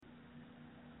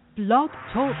Blog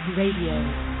Talk Radio.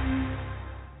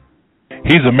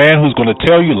 He's a man who's going to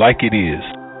tell you like it is.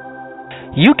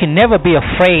 You can never be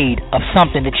afraid of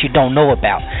something that you don't know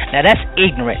about. Now that's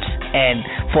ignorance, and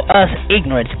for us,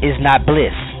 ignorance is not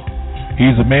bliss.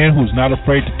 He's a man who's not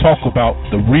afraid to talk about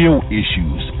the real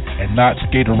issues and not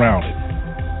skate around it.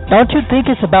 Don't you think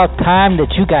it's about time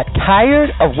that you got tired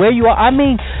of where you are? I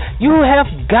mean, you have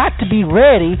got to be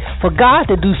ready for God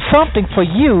to do something for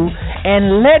you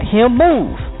and let Him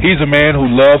move. He's a man who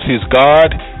loves his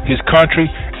God, his country,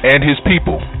 and his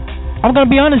people. I'm going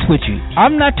to be honest with you.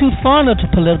 I'm not too fond of the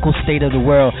political state of the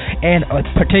world, and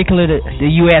particularly the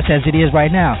U.S. as it is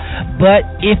right now. But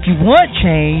if you want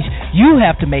change, you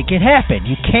have to make it happen.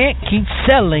 You can't keep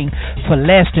settling for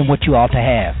less than what you ought to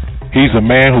have. He's a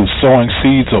man who's sowing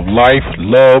seeds of life,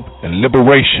 love, and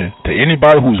liberation to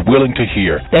anybody who's willing to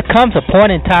hear. There comes a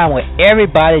point in time where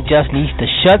everybody just needs to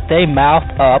shut their mouth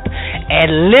up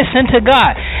and listen to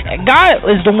God. And God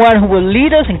is the one who will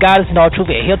lead us, and God is in all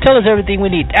truth. He'll tell us everything we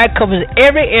need. That covers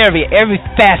every area, every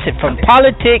facet, from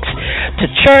politics to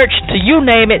church to you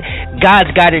name it.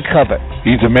 God's got it covered.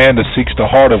 He's a man that seeks the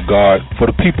heart of God for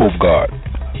the people of God.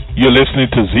 You're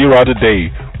listening to Zero Today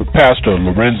with Pastor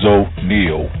Lorenzo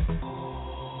Neal.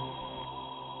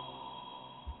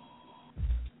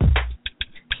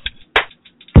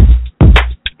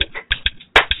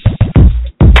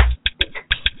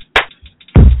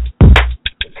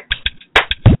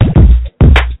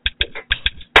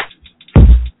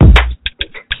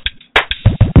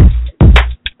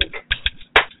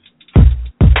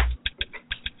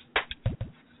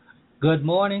 Good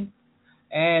morning,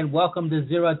 and welcome to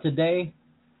Zero Today.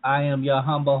 I am your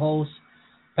humble host,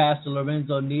 Pastor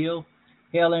Lorenzo Neal,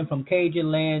 hailing from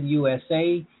Cajun Land,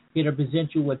 USA, here to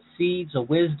present you with seeds of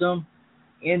wisdom,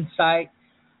 insight,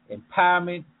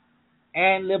 empowerment,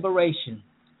 and liberation.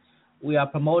 We are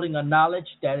promoting a knowledge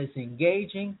that is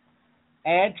engaging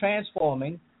and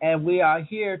transforming, and we are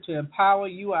here to empower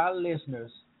you, our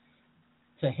listeners,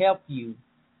 to help you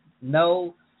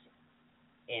know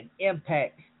and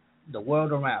impact the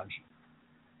world around you.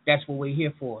 That's what we're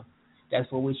here for. That's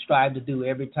what we strive to do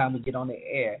every time we get on the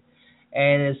air.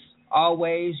 And as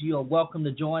always, you are welcome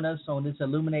to join us on this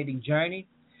illuminating journey.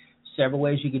 Several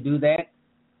ways you can do that.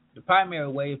 The primary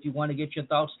way, if you want to get your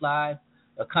thoughts live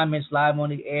or comments live on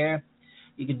the air,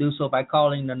 you can do so by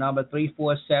calling the number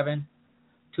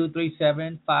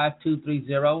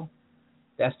 347-237-5230.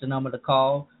 That's the number to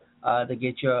call to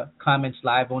get your comments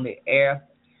live on the air.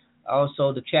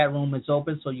 Also, the chat room is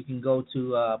open, so you can go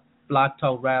to Blog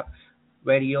Talk Rap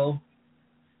Radio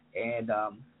and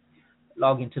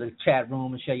log into the chat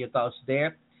room and share your thoughts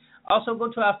there. Also, go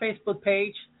to our Facebook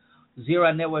page,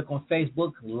 Zero Network on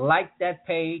Facebook. Like that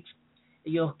page.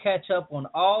 You'll catch up on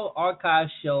all archive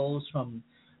shows from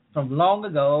long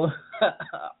ago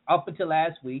up until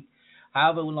last week.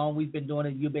 However long we've been doing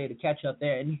it, you'll be able to catch up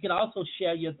there. And you can also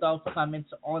share your thoughts, comments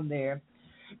on there.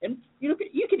 And you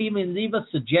can even leave us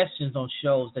suggestions on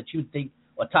shows that you think,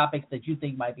 or topics that you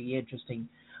think might be interesting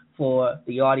for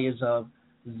the audience of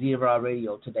Zero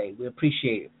Radio today. We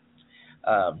appreciate it.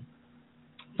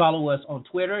 Follow us on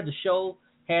Twitter. The show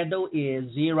handle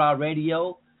is Zero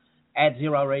Radio, at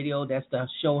Zero Radio. That's the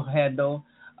show handle.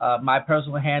 My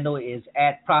personal handle is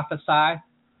at Prophesy.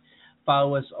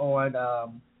 Follow us on,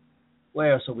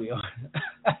 where else are we on?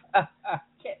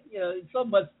 So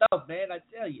much stuff, man, I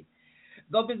tell you.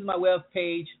 Go visit my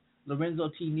webpage,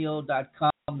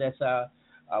 LorenzoTneal.com. That's our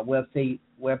webpage.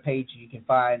 You can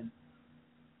find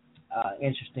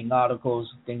interesting articles,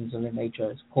 things of that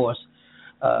nature. Of course,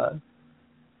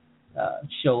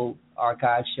 show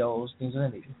archive shows, things of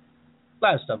that nature. A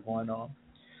lot of stuff going on.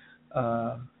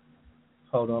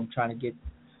 Hold on, I'm trying to get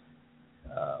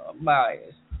my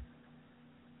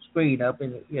screen up,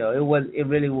 and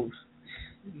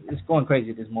it's going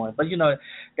crazy this morning. But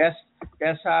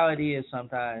that's how it is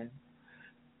sometimes.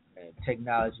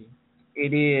 Technology.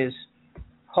 It is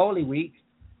Holy Week,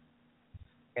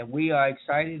 and we are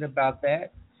excited about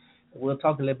that. We'll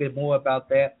talk a little bit more about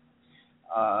that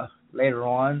later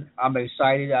on. I'm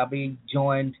excited. I'll be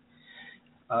joined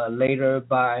later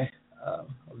by a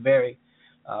very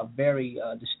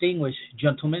distinguished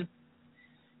gentleman,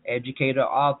 educator,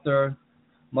 author,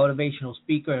 motivational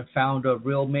speaker, and founder of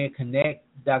Real Men Connect,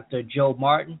 Dr. Joe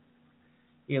Martin.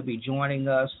 He'll be joining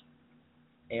us,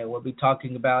 and we'll be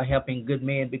talking about helping good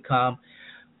men become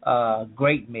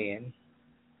great men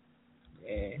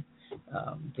and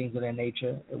things of that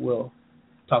nature. We'll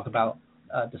talk about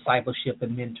discipleship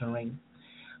and mentoring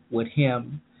with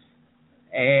him.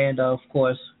 And, of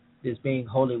course, this being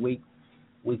Holy Week,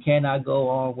 we cannot go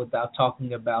on without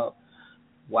talking about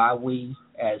why we,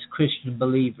 as Christian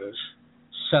believers,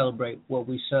 celebrate what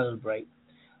we celebrate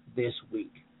this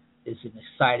week. It's an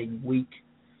exciting week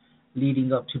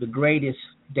leading up to the greatest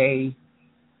day,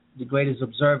 the greatest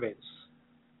observance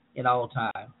in all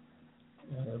time,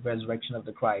 the resurrection of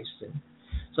the Christ. And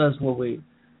so that's what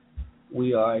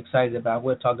we are excited about.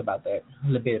 We'll talk about that a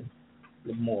little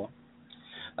more.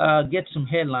 Get some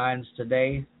headlines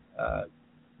today.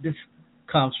 This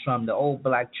comes from the Old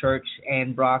Black Church,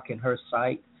 Ann Brock, and her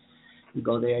site. You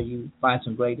go there, you find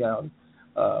some great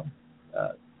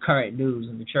current news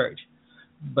in the church.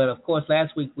 But of course,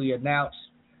 last week we announced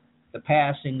the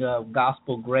passing of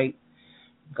gospel great,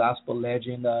 gospel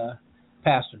legend,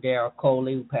 Pastor Darrell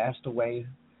Coley, who passed away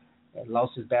and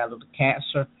lost his battle to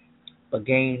cancer, but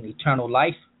gained eternal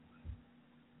life,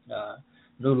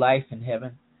 new life in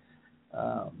heaven.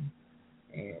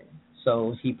 And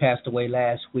so he passed away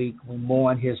last week. We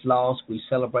mourn his loss. We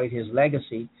celebrate his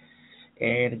legacy,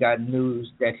 and got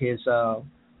news that his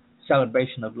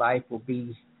celebration of life will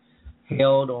be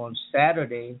held on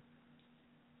Saturday,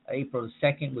 April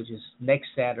 2nd, which is next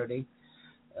Saturday,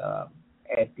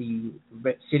 at the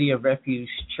City of Refuge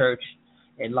Church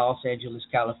in Los Angeles,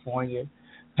 California,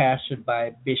 pastored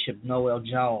by Bishop Noel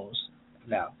Jones.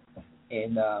 Now,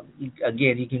 and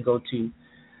again, you can go to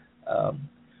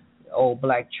Old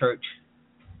Black Church,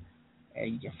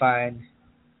 and you can find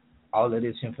all of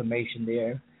this information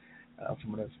there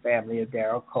from the family of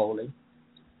Darrell Coley.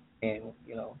 And,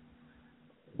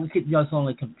 we could just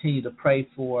only continue to pray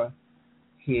for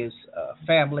his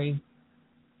family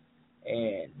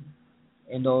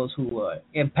and those who are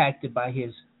impacted by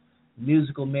his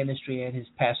musical ministry and his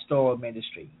pastoral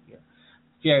ministry.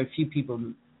 Very few people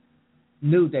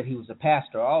knew that he was a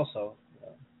pastor also.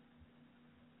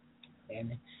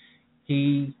 And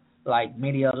he, like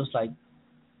many others, like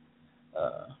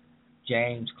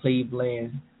James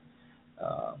Cleveland,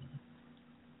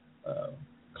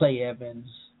 Clay Evans,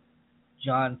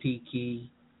 John P.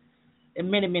 Key, and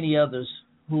many, many others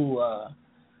who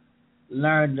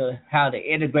learned how to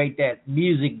integrate that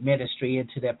music ministry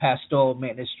into their pastoral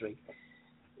ministry.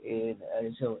 And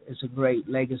it's a great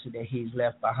legacy that he's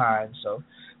left behind. So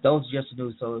those are just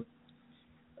news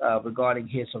regarding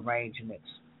his arrangements.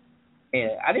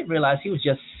 And I didn't realize he was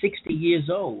just 60 years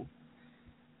old.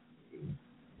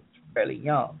 Fairly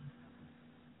young.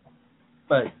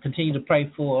 But continue to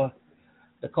pray for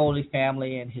the Coley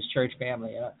family and his church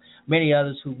family. Many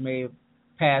others who may have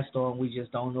passed on, we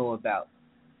just don't know about.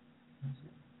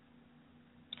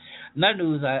 Another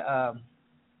news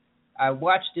I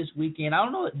watched this weekend. I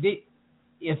don't know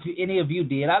if any of you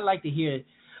did. I'd like to hear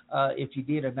if you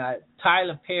did or not.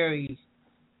 Tyler Perry's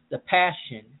The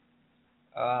Passion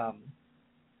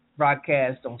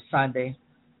broadcast on Sunday.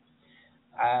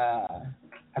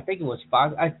 I think it was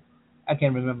Fox. I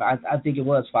can't remember. I think it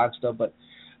was Fox though, but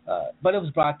it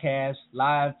was broadcast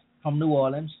live from New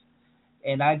Orleans,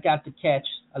 and I got to catch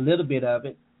a little bit of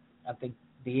it. I think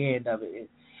the end of it.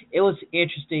 It was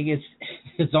interesting.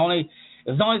 It's only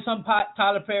something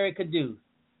Tyler Perry could do.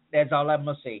 That's all I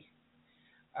must say.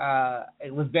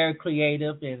 It was very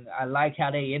creative, and I like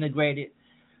how they integrated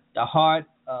the heart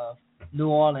of New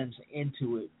Orleans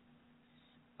into it.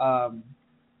 And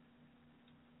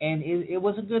it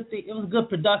was a good thing. It was a good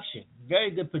production, very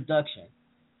good production.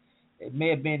 It may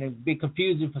have been a bit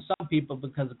confusing for some people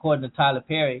because, according to Tyler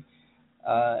Perry,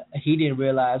 he didn't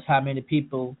realize how many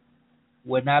people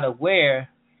were not aware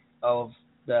of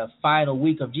the final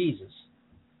week of Jesus.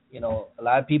 A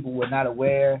lot of people were not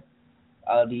aware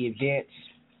of the events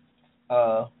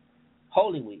of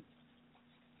Holy Week.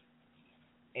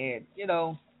 And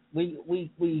we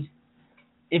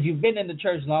if you've been in the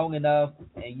church long enough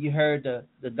and you heard the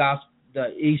gospel,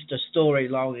 the Easter story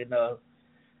long enough,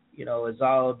 it's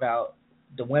all about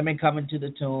the women coming to the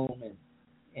tomb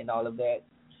and all of that.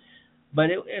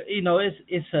 But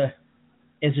it's a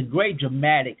great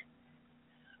dramatic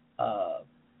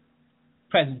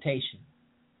presentation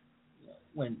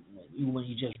when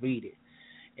you just read it,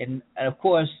 and of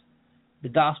course the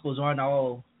Gospels aren't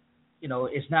all,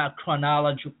 it's not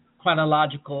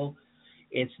chronological.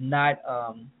 It's not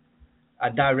a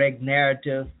direct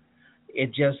narrative.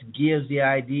 It just gives the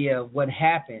idea of what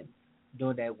happened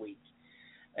during that week.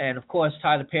 And, of course,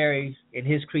 Tyler Perry, in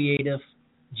his creative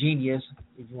genius,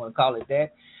 if you want to call it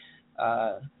that,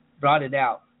 brought it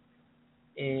out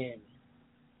in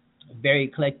a very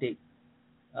eclectic,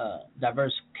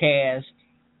 diverse cast.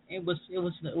 It was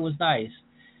nice.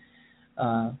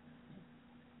 So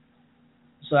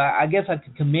I guess I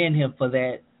could commend him for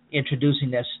that,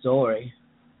 introducing that story.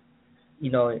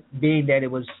 Being that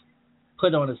it was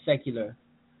put on a secular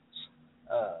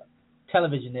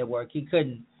television network, he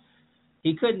couldn't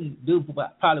do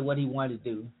probably what he wanted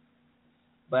to do.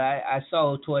 But I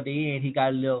saw toward the end he got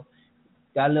a little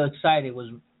excited.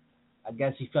 I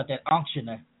guess he felt that unction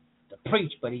to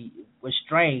preach, but he was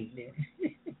strained.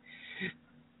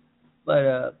 But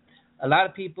a lot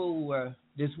of people were.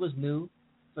 This was new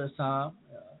for some,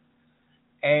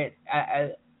 and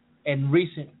in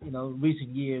recent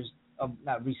years,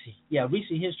 not recent,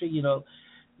 recent history.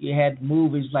 You had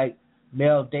movies like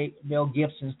Mel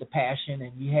Gibson's The Passion,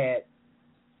 and you had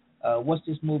what's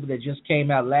this movie that just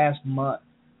came out last month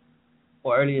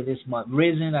or earlier this month,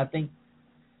 Risen, I think,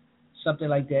 something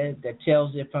like that, that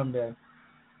tells it from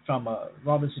a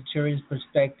Roman centurion's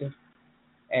perspective.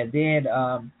 And then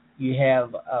you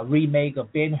have a remake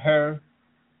of Ben-Hur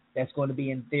that's going to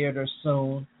be in theaters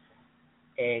soon,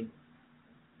 and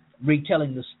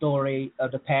retelling the story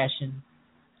of the Passion.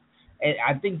 And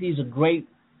I think these are great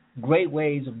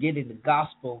ways of getting the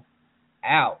gospel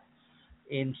out.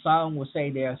 And some will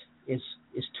say it's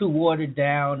too watered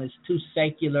down, it's too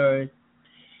secular,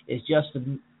 it's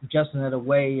just another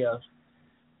way of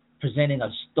presenting a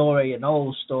story, an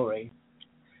old story.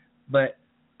 But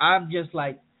I'm just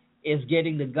like, it's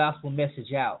getting the gospel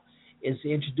message out. It's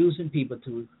introducing people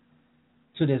to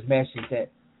this message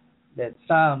that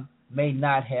some may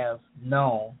not have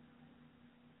known,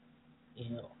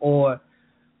 or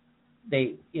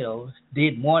they,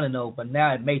 didn't want to know, but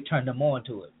now it may turn them on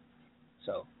to it.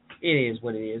 So it is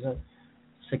what it is.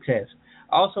 Success.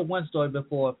 Also, one story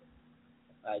before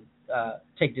I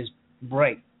take this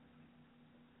break.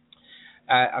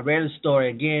 I read a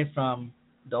story again from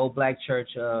the old black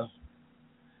church. A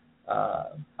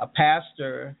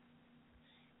pastor,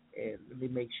 and let me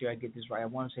make sure I get this right. I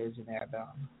want to say it's in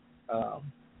Alabama.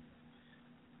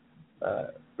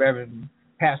 Reverend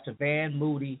Pastor Van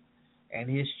Moody and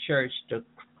his church, the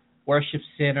Worship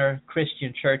Center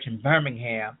Christian Church in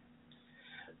Birmingham,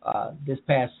 this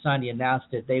past Sunday announced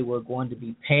that they were going to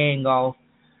be paying off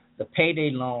the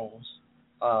payday loans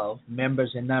of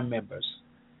members and non-members.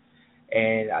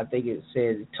 And I think it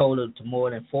said it totaled to more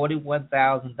than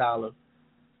 $41,000.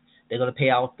 They're going to pay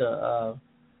out the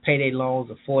payday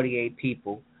loans of 48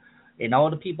 people. And all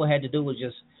the people had to do was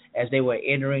just, as they were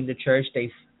entering the church,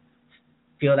 they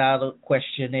filled out a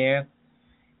questionnaire.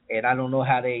 And I don't know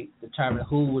how they determined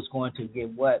who was going to get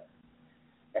what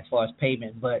as far as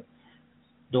payment. But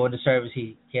during the service,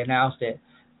 he announced that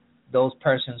those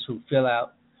persons who fill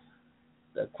out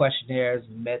the questionnaires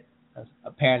met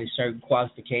apparently certain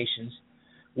qualifications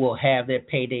will have their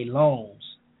payday loans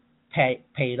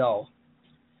paid off.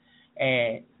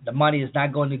 And the money is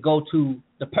not going to go to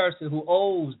the person who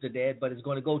owes the debt, but it's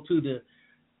going to go to the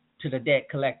debt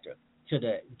collector, to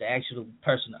the actual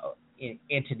person,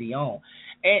 entity owned.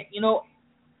 And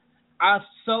I'm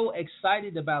so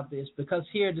excited about this because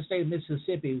here in the state of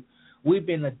Mississippi, we've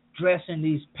been addressing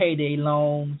these payday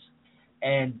loans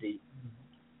and the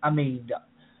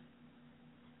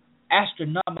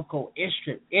astronomical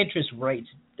interest rates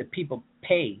that people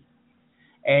pay,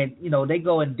 and they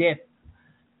go in debt.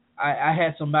 I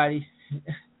had somebody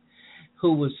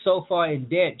who was so far in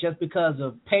debt just because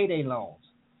of payday loans.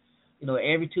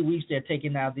 Every 2 weeks they're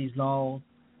taking out these loans,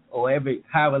 or every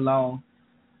however long,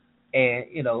 and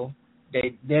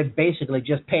they're basically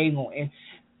just paying on.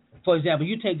 For example,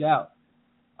 you take out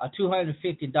a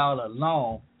 $250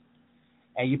 loan,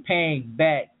 and you're paying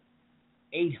back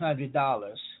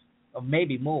 $800, or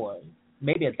maybe more,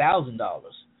 maybe $1,000.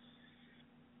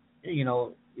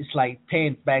 It's like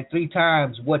paying back 3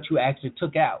 times what you actually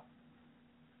took out.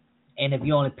 And if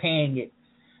you're only paying it,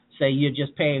 say you're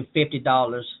just paying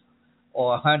 $50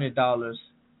 or $100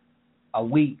 a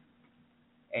week,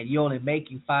 and you're only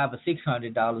making $500 or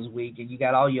 $600 a week, and you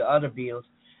got all your other bills,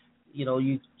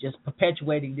 you just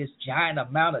perpetuating this giant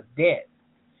amount of debt.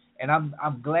 And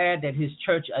I'm glad that his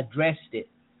church addressed it.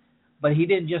 But he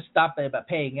didn't just stop there by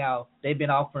paying out. They've been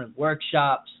offering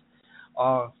workshops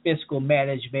on fiscal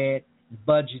management,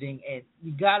 budgeting, and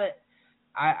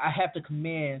I have to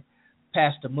commend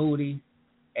Pastor Moody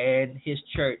and his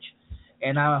church,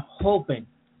 and I'm hoping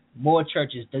more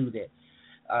churches do that.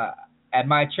 At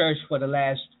my church for the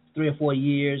last 3 or 4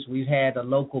 years, we've had a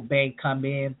local bank come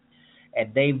in,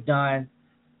 and they've done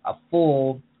a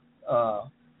full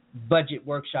budget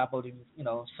workshop, or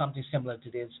something similar to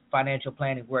this financial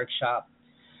planning workshop,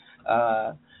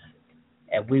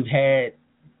 and we've had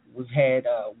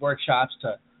workshops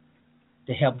to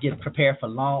help get prepared for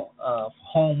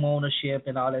home ownership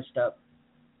and all that stuff.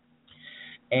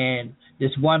 And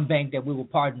this one bank that we were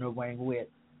partnering with,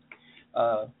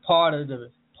 part of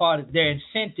their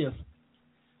incentive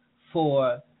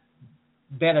for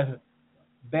better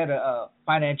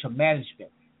financial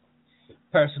management,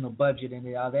 personal budgeting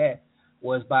and all that,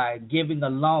 was by giving a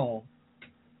loan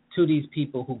to these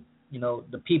people who,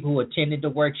 the people who attended the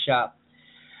workshop,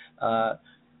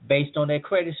 based on their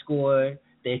credit score,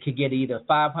 they could get either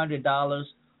 $500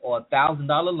 or $1,000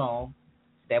 loan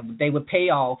that they would pay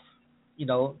off.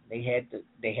 They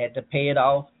had to pay it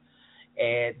off,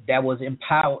 and that was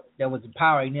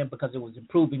empowering them because it was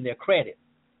improving their credit.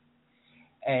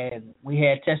 And we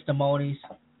had testimonies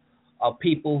of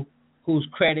people whose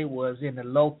credit was in the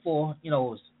low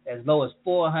as low as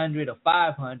 400 or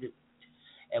 500,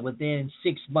 and within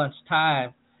 6 months'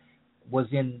 time was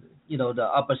in the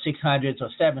upper 600s or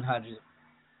 700s,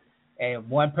 and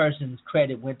one person's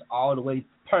credit went all the way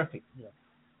perfect.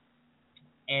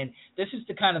 And this is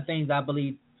the kind of things I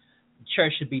believe the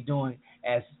church should be doing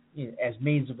as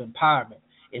means of empowerment.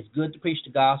 It's good to preach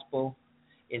the gospel.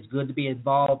 It's good to be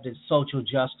involved in social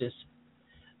justice,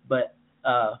 but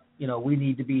we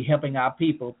need to be helping our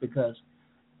people, because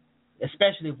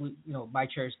especially if my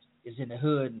church is in the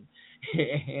hood,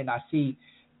 and I see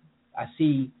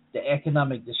the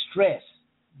economic distress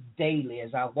daily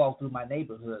as I walk through my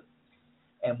neighborhood.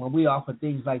 And when we offer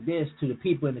things like this to the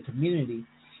people in the community,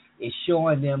 it's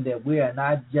showing them that we are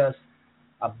not just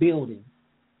a building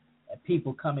and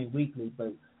people coming weekly,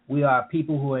 but we are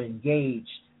people who are engaged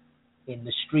in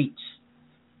the streets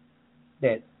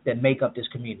that make up this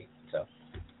community. So,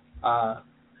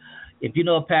 if you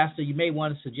know a pastor, you may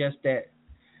want to suggest that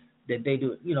they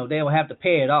do. They will have to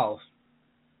pay it off,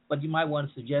 but you might want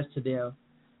to suggest to them,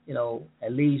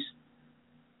 at least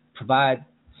provide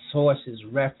sources,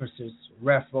 references,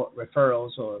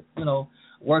 referrals, or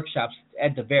workshops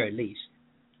at the very least.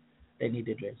 They need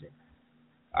to address it.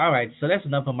 All right, so that's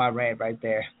enough of my rant right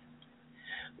there.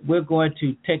 We're going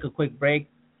to take a quick break,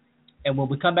 and when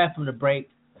we come back from the break,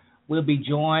 we'll be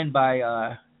joined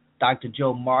by Dr.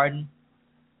 Joe Martin,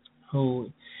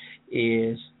 who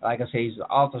is, like I say, he's an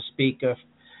author, speaker,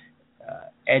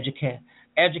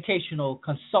 educational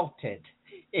consultant,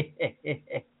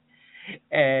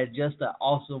 and just an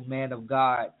awesome man of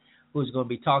God who's going to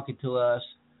be talking to us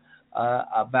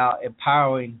about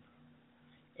empowering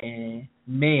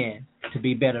men to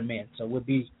be better men. So we're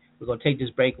going to take this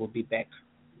break. We'll be back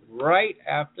right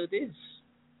after this.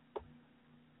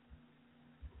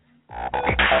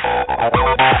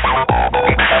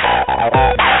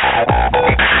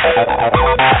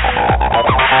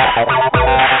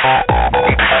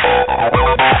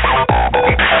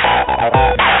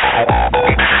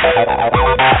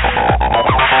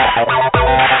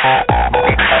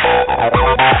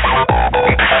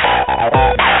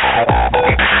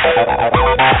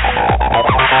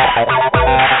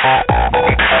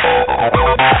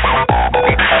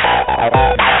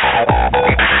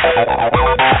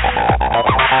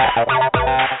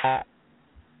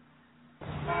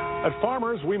 At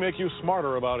Farmers, we make you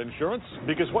smarter about insurance,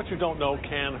 because what you don't know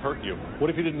can hurt you. What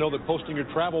if you didn't know that posting your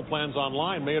travel plans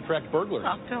online may attract burglars?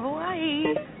 Off to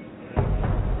Hawaii.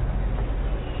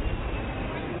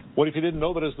 What if you didn't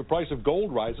know that as the price of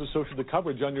gold rises, so should the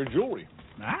coverage on your jewelry?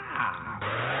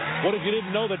 What if you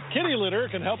didn't know that kitty litter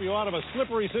can help you out of a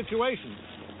slippery situation?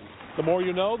 The more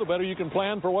you know, the better you can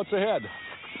plan for what's ahead.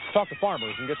 Talk to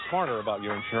Farmers and get smarter about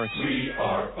your insurance. We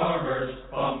are Farmers.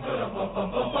 Bum, ba-dum, bum,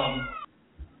 bum, bum, bum.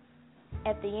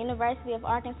 At the University of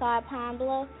Arkansas at Pine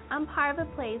Bluff, I'm part of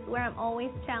a place where I'm always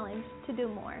challenged to do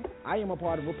more. I am a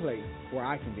part of a place where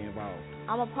I can be involved.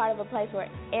 I'm a part of a place where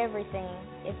everything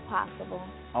is possible.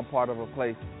 I'm part of a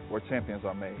place where champions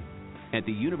are made. At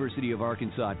the University of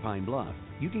Arkansas at Pine Bluff,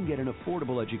 you can get an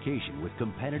affordable education with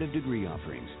competitive degree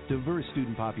offerings, diverse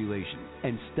student population,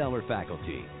 and stellar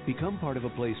faculty. Become part of a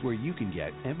place where you can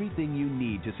get everything you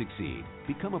need to succeed.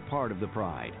 Become a part of the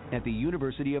pride at the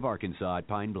University of Arkansas at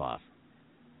Pine Bluff.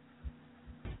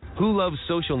 Who loves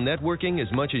social networking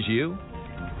as much as you?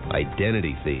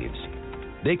 Identity thieves.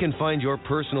 They can find your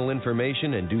personal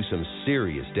information and do some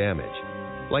serious damage,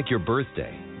 like your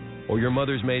birthday or your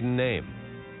mother's maiden name.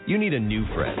 You need a new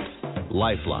friend,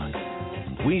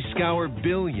 LifeLock. We scour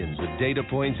billions of data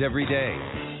points every day.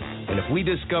 And if we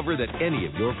discover that any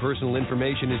of your personal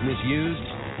information is misused,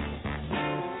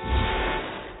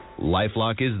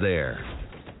 LifeLock is there.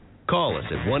 Call us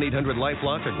at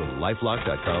 1-800-LifeLock or go to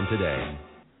lifelock.com today.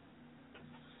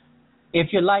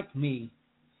 If you're like me,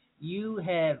 you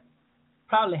have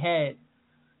probably had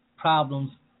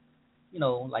problems,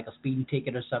 like a speeding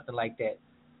ticket or something like that.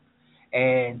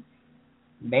 And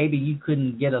maybe you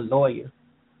couldn't get a lawyer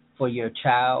for your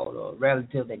child or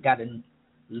relative that got in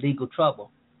legal trouble.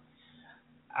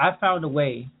 I found a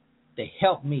way to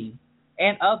help me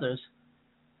and others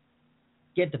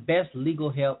get the best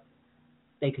legal help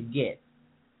they could get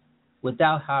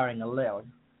without hiring a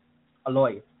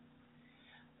lawyer.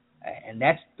 And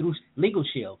that's through Legal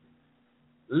Shield.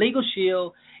 Legal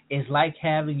Shield is like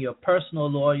having your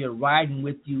personal lawyer riding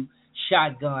with you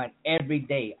shotgun every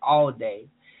day, all day.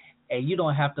 And you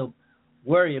don't have to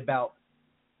worry about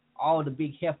all the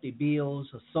big hefty bills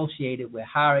associated with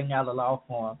hiring out a law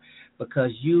firm,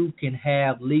 because you can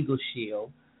have Legal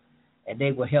Shield and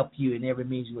they will help you in every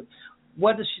means.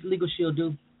 What does Legal Shield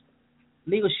do?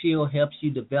 Legal Shield helps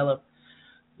you develop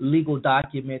legal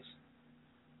documents,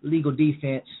 legal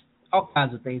defense, all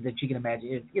kinds of things that you can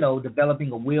imagine.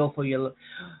 Developing a will for your,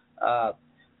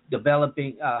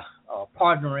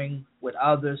 partnering with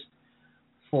others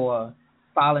for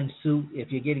filing suit if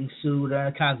you're getting sued,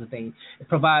 all kinds of things. It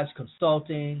provides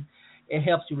consulting. It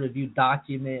helps you review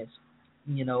documents.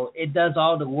 It does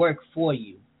all the work for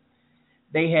you.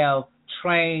 They have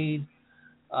trained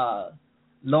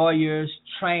lawyers,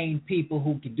 trained people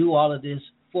who can do all of this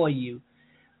for you.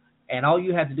 And all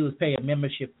you have to do is pay a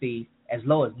membership fee as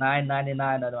low as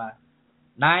 $9.99 a month.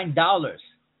 $9,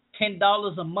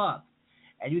 $10 a month,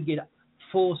 and you get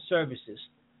full services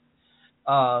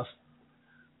of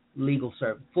legal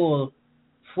service, full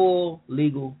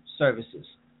legal services.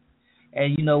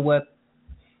 And you know what?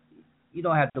 You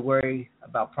don't have to worry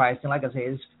about pricing. Like I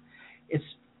said, it's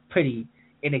pretty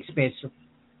inexpensive.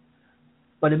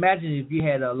 But imagine if you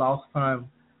had a law firm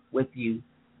with you.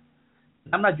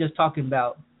 I'm not just talking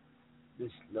about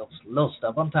this little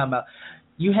stuff. I'm talking about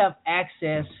you have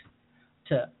access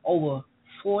to over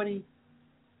 40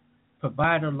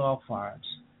 provider law firms,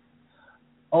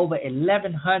 over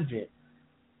 1,100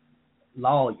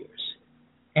 lawyers,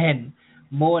 and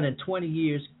more than 20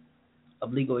 years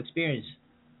of legal experience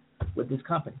with this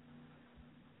company.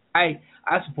 I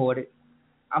support it.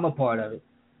 I'm a part of it,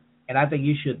 and I think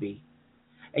you should be.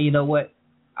 And you know what?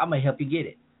 I'm going to help you get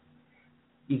it.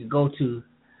 You can go to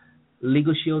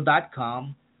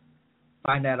LegalShield.com,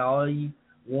 find out all you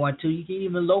want to. You can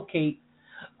even locate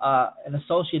an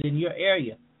associate in your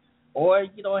area. Or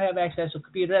you don't have access to a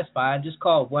computer, that's fine. Just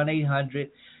call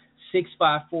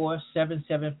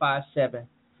 1-800-654-7757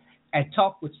 and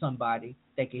talk with somebody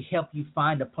that can help you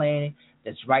find a plan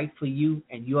that's right for you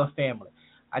and your family.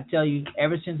 I tell you,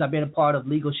 ever since I've been a part of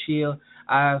Legal Shield,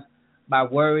 my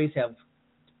worries have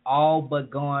all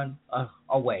but gone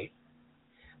away.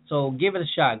 So give it a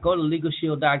shot. Go to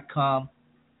LegalShield.com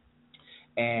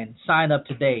and sign up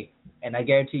today, and I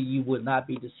guarantee you will not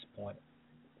be disappointed.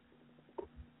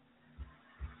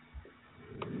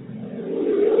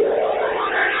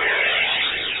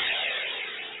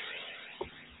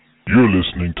 You're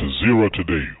listening to Zero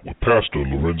Today with Pastor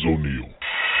Lorenzo Neal.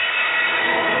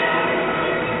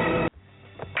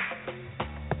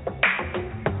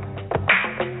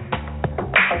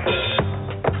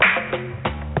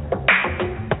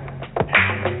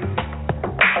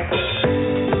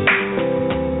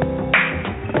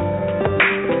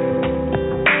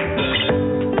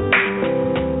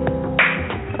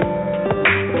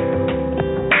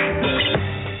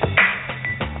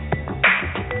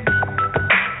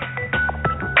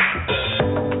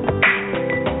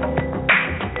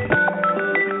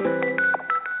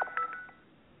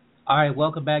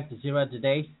 Welcome back to Zero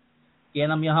Today.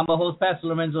 Again, I'm your humble host, Pastor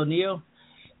Lorenzo Neal,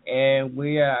 and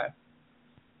we are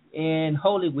in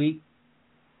Holy Week.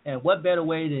 And what better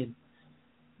way to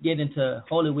get into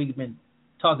Holy Week than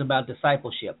talking about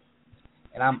discipleship?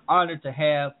 And I'm honored to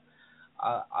have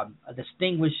a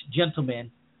distinguished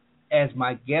gentleman as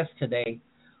my guest today,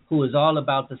 who is all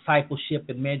about discipleship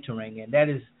and mentoring, and that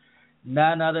is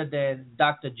none other than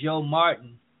Dr. Joe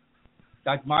Martin.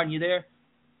 Dr. Martin, you there?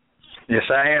 Yes,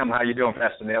 I am. How you doing,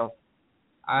 Pastor Neal?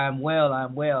 I'm well.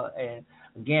 And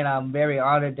again, I'm very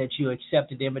honored that you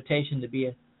accepted the invitation to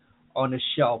be on the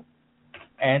show.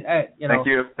 And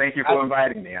thank you for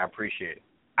inviting me. I appreciate it.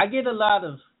 I get a lot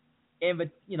of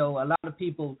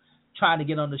people trying to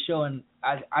get on the show, and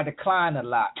I decline a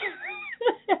lot.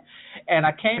 And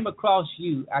I came across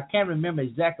you. I can't remember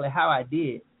exactly how I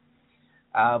did,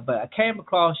 but I came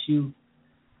across you,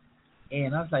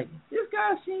 and I was like, this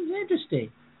guy seems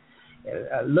interesting.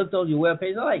 I looked on your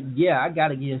webpage. I'm like, yeah, I got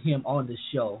to get him on the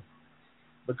show,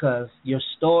 because your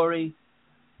story,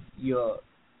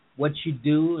 what you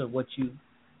do and what you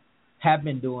have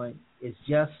been doing is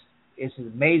it's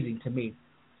amazing to me.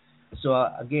 So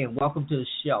again, welcome to the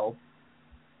show.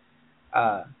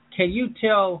 Can you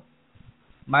tell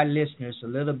my listeners a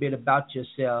little bit about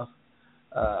yourself,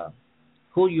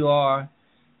 who you are,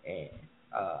 and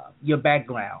your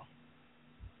background?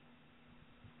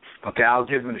 Okay, I'll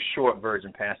give them the short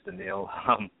version, Pastor Neal.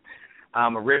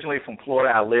 I'm originally from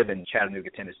Florida. I live in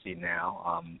Chattanooga, Tennessee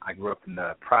now. I grew up in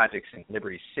the projects in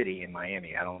Liberty City in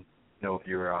Miami. I don't know if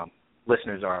your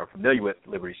listeners are familiar with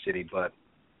Liberty City, but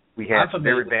we had some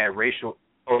very bad racial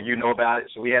Oh, you know about it.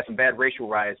 So we had some bad racial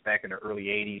riots back in the early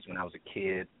 80s when I was a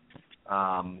kid.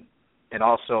 And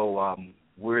also,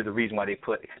 we're the reason why they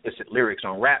put explicit lyrics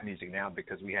on rap music now,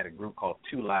 because we had a group called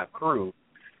 2 Live Crew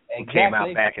who came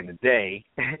out back in the day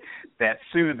that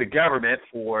sued the government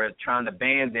for trying to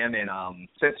ban them and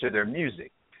censor their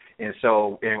music. And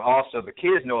so, and also the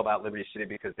kids know about Liberty City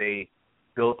because they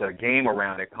built a game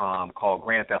around it called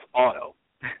Grand Theft Auto.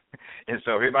 And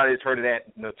so everybody that's heard of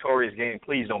that notorious game,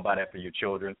 please don't buy that for your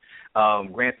children.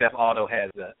 Grand Theft Auto has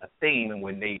a theme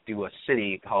when they do a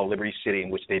city called Liberty City, in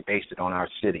which they based it on our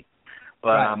city.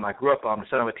 But I grew up, I'm the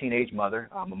son of a teenage mother.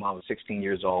 My mom was 16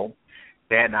 years old.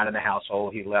 Dad not in the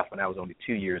household. He left when I was only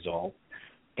 2 years old.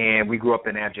 And we grew up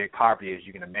in abject poverty, as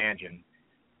you can imagine.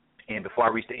 And before I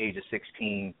reached the age of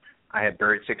 16, I had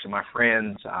buried 6 of my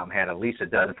friends, had at least a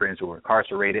dozen friends who were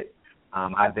incarcerated.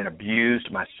 I've been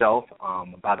abused myself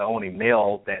by the only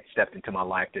male that stepped into my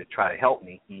life to try to help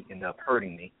me. He ended up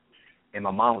hurting me. And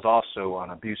my mom was also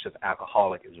an abusive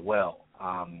alcoholic as well.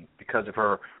 Because of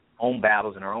her own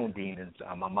battles and her own demons,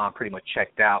 my mom pretty much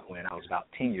checked out when I was about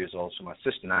 10 years old, so my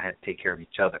sister and I had to take care of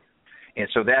each other. And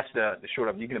so that's the short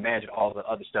of it. You can imagine all the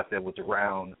other stuff that was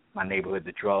around my neighborhood,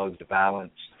 the drugs, the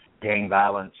violence, gang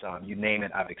violence, you name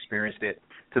it, I've experienced it,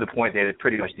 to the point that it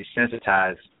pretty much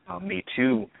desensitized me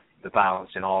to the violence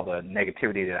and all the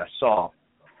negativity that I saw.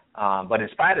 But in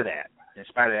spite of that,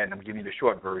 and I'm giving you the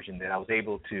short version, that I was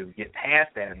able to get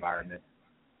past that environment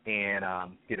and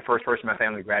be the first person in my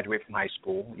family to graduate from high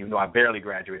school. Even though I barely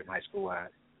graduated from high school, I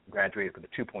graduated with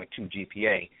a 2.2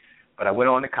 GPA. But I went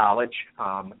on to college,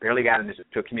 barely got into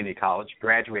a community college,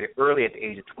 graduated early at the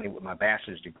age of 20 with my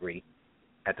bachelor's degree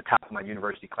at the top of my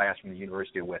university class from the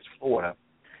University of West Florida.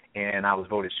 And I was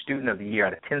voted Student of the Year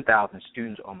out of 10,000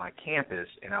 students on my campus,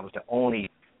 and I was the only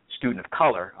student of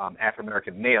color,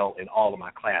 African-American male, in all of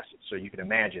my classes. So you can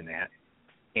imagine that.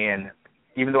 And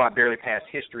even though I barely passed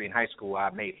history in high school,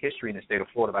 I made history in the state of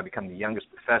Florida by becoming the youngest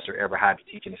professor ever hired to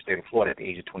teach in the state of Florida at the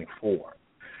age of 24.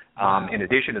 Wow. In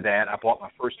addition to that, I bought my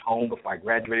first home before I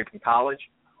graduated from college,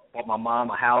 bought my mom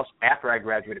a house after I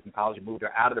graduated from college and moved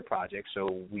her out of the project,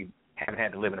 so we haven't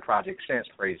had to live in a project since,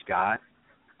 praise God.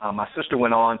 My sister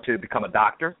went on to become a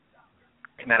doctor.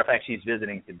 As a matter of fact, she's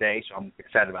visiting today, so I'm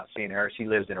excited about seeing her. She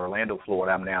lives in Orlando,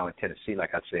 Florida. I'm now in Tennessee,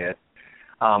 like I said.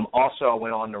 Also, I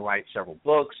went on to write several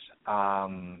books,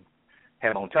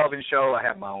 had my own television show. I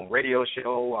have my own radio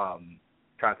show.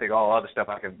 Trying to think of all the other stuff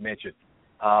I could mention.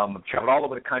 I've traveled all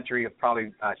over the country.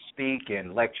 I speak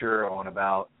and lecture on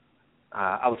about,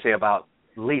 I would say about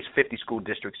at least 50 school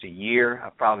districts a year.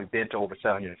 I've probably been to over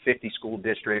 750 school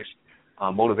districts,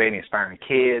 motivating, inspiring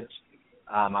kids.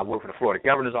 I worked for the Florida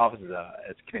Governor's Office as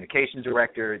a communications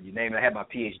director. You name it. I had my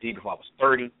PhD before I was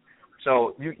 30.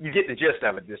 So you get the gist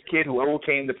of it. This kid who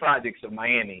overcame the projects of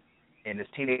Miami and this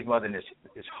teenage mother and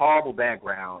this horrible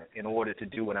background in order to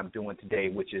do what I'm doing today,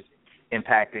 which is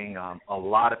impacting a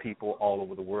lot of people all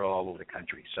over the world, all over the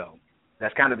country. So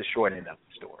that's kind of the short end of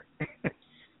the story.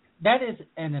 That is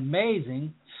an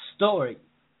amazing story.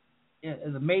 It's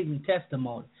an amazing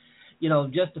testimony. You know,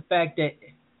 just the fact that,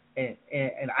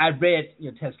 and I read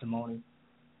your testimony,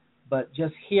 but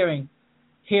just hearing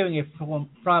it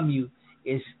from you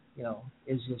is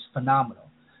just phenomenal.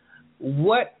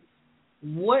 What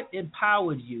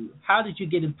empowered you? How did you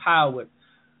get empowered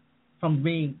from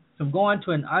going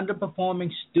to an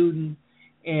underperforming student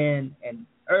in an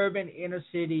urban inner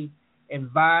city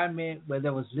environment where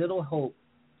there was little hope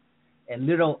and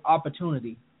little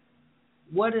opportunity?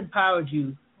 What empowered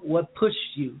you? What pushed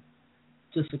you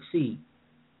to succeed?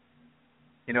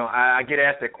 You know, I get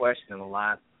asked that question a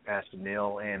lot, Pastor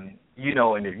Neil, and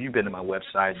and if you've been to my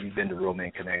website, you've been to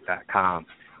RealMenConnect.com,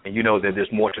 and you know that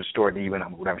there's more to the story than even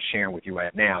what I'm sharing with you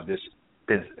right now.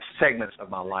 There's segments of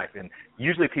my life, and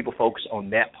usually people focus on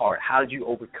that part. How did you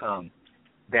overcome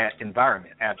that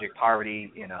environment, abject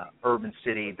poverty in an urban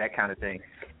city, that kind of thing?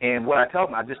 And what I tell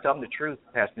them, I just tell them the truth,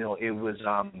 Pastor Neil. It was,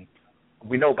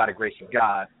 we know by the grace of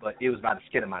God, but it was by the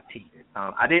skin of my teeth.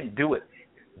 I didn't do it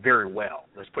very well,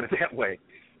 let's put it that way.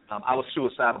 I was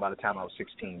suicidal by the time I was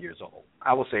 16 years old.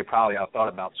 I will say probably I thought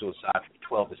about suicide from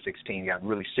 12 to 16, got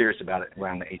really serious about it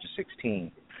around the age of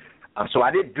 16. So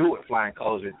I didn't do it flying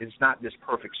colors. It's not this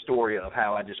perfect story of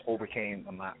how I just overcame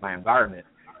my environment.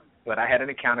 But I had an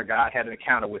encounter. God had an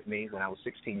encounter with me when I was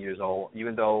 16 years old.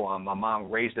 Even though my mom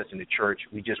raised us in the church,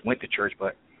 we just went to church,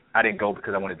 but I didn't go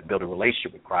because I wanted to build a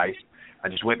relationship with Christ. I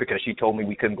just went because she told me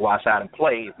we couldn't go outside and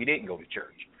play if we didn't go to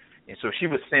church. And so she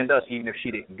would send us even if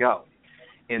she didn't go.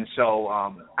 And so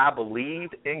I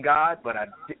believed in God, but I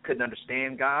couldn't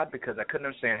understand God because I couldn't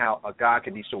understand how a God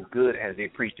could be so good as they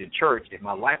preached in church if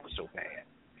my life was so bad.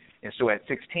 And so at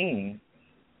 16,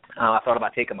 I thought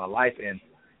about taking my life,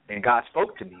 and God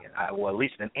spoke to me. Well, at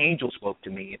least an angel spoke to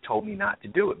me and told me not to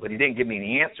do it, but he didn't give me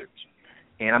any answers.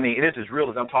 And, I mean, it is as real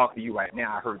as I'm talking to you right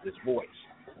now. I heard this voice,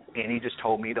 and he just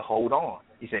told me to hold on.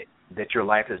 He said that your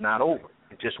life is not over.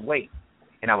 Just wait.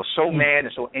 And I was so mad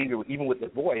and so angry, even with the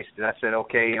voice, that I said,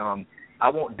 okay, I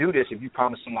won't do this if you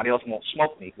promise somebody else won't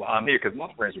smoke me while I'm here, because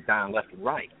my friends were dying left and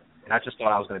right. And I just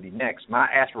thought I was going to be next. My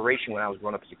aspiration when I was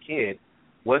growing up as a kid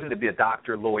wasn't to be a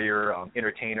doctor, lawyer,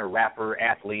 entertainer, rapper,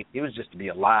 athlete. It was just to be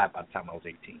alive by the time I was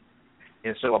 18.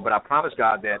 And so, but I promised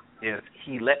God that if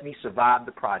he let me survive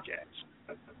the projects,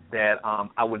 that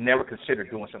I would never consider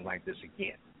doing something like this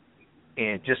again.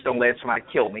 And just don't let somebody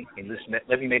kill me, and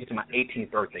let me make it to my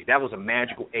 18th birthday. That was a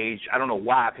magical age. I don't know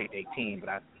why I picked 18, but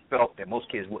I felt that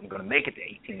most kids weren't going to make it to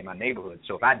 18 in my neighborhood.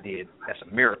 So if I did, that's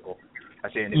a miracle. I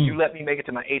said, and if you let me make it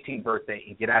to my 18th birthday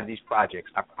and get out of these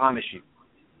projects, I promise you,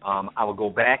 I would go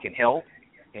back and help,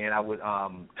 and I would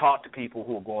talk to people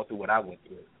who were going through what I went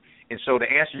through. And so to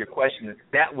answer your question,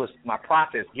 that was my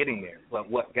process getting there. But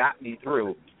what got me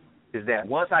through is that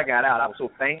once I got out, I was so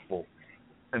thankful.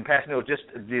 And Pastor Neil, just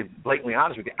to be blatantly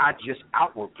honest with you, I just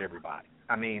outworked everybody.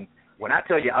 I mean, when I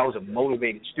tell you I was a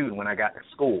motivated student when I got to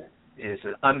school, it's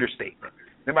an understatement.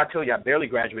 Remember I told you I barely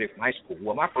graduated from high school.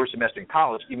 Well, my first semester in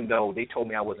college, even though they told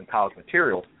me I wasn't college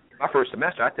material, my first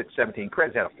semester I took 17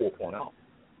 credits, I had a 4.0.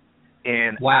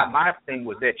 And my thing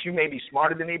was that you may be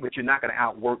smarter than me, but you're not going to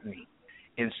outwork me.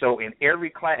 And so in every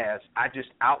class, I just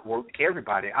outworked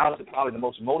everybody. I was probably the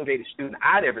most motivated student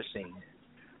I'd ever seen.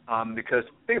 Because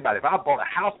think about it, if I bought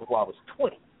a house before I was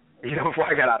 20, before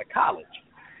I got out of college.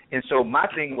 And so my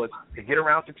thing was to get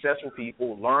around successful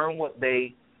people, learn what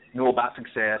they know about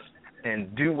success,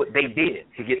 and do what they did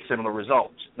to get similar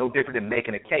results. No different than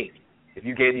making a cake. If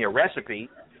you gave me a recipe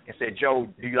and said, Joe,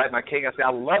 do you like my cake? I said,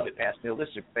 I love it, Pastor Neil. This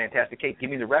is a fantastic cake. Give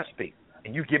me the recipe.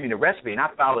 And you give me the recipe, and I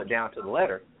follow it down to the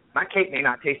letter. My cake may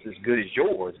not taste as good as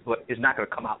yours, but it's not going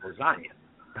to come out lasagna.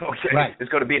 Okay? Right. It's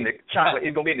going to be in the chocolate.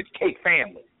 It's going to be in the cake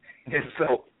family. And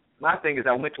so my thing is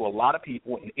I went to a lot of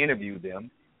people and interviewed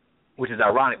them, which is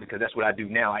ironic because that's what I do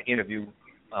now. I interview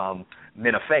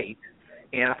men of faith.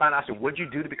 And I found out, I said, what did you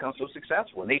do to become so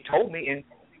successful? And they told me, and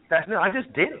Pastor Neil, I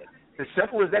just did it. It's as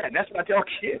simple as that. And that's what I tell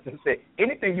kids. I say,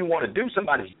 anything you want to do,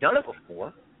 somebody's done it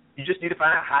before. You just need to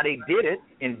find out how they did it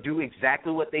and do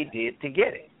exactly what they did to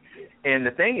get it. And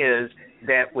the thing is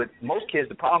that with most kids,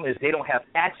 the problem is they don't have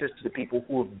access to the people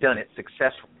who have done it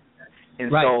successfully.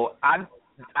 And so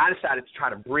I decided to try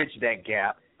to bridge that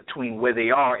gap between where they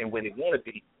are and where they want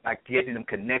to be by getting them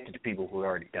connected to people who have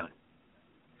already done it.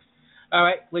 All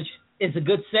right, which is a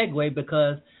good segue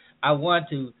because I want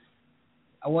you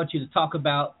to talk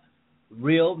about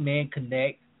Real Men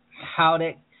Connect. Tell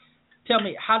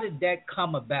me, how did that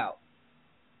come about?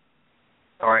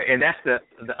 All right, and that's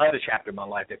the other chapter of my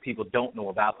life that people don't know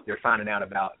about, but they're finding out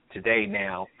about today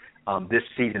now, this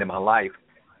season in my life.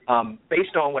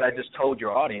 Based on what I just told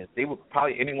your audience, they would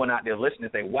probably, anyone out there listening,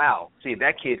 say, wow, see, if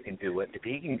that kid can do it, if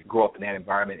he can grow up in that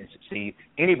environment and succeed,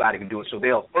 anybody can do it. So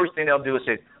first thing they'll do is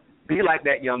say, be like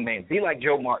that young man. Be like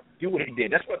Joe Martin. Do what he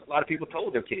did. That's what a lot of people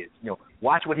told their kids.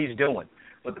 Watch what he's doing.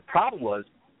 But the problem was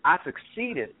I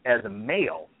succeeded as a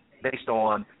male based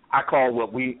on, I call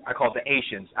the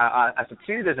Asians. I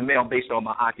succeeded as a male based on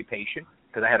my occupation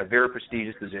because I had a very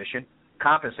prestigious position,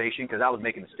 compensation because I was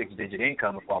making a 6-digit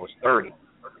income before I was 30.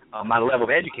 My level of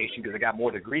education because I got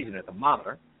more degrees than a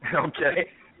thermometer, okay?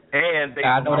 And based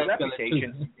on my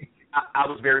reputation, I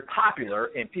was very popular,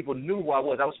 and people knew who I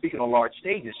was. I was speaking on large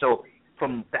stages. So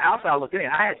from the outside looking in,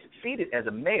 I had succeeded as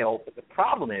a male, but the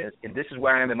problem is, and this is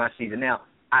where I am in my season now,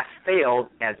 I failed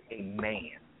as a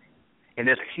man. And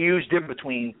there's a huge difference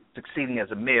between succeeding as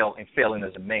a male and failing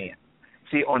as a man.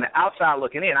 See, on the outside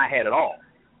looking in, I had it all.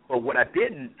 But what I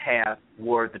didn't have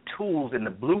were the tools and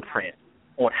the blueprint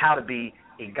on how to be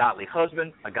a godly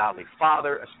husband, a godly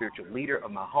father, a spiritual leader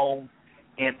of my home.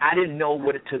 And I didn't know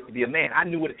what it took to be a man. I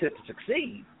knew what it took to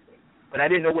succeed, but I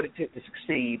didn't know what it took to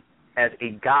succeed as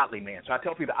a godly man. So I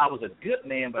tell people I was a good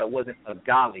man, but I wasn't a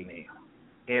godly man.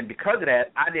 And because of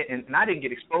that, I didn't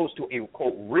get exposed to a,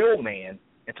 quote, real man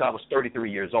until I was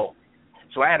 33 years old.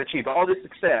 So I had achieved all this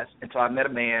success until I met a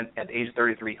man at the age of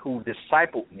 33 who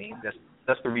discipled me.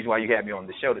 That's the reason why you had me on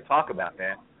the show to talk about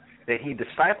that he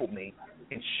discipled me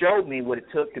and showed me what it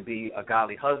took to be a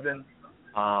godly husband,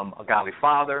 a godly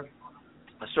father,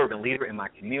 a servant leader in my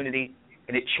community,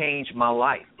 and it changed my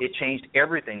life. It changed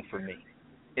everything for me.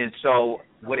 And so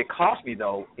what it cost me,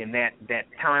 though, in that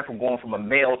time from going from a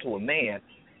male to a man,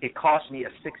 it cost me a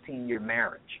 16-year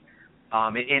marriage.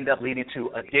 It ended up leading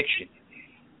to addiction.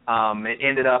 It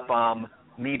ended up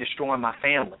me destroying my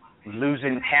family,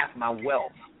 losing half my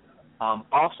wealth.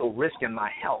 also risking my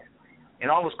health and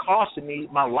almost costing me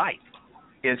my life.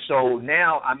 And so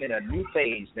now I'm in a new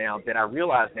phase now that I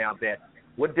realize now that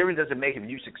what difference does it make if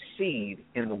you succeed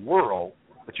in the world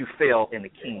but you fail in the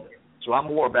kingdom? So I'm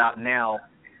more about now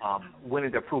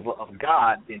winning the approval of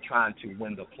God than trying to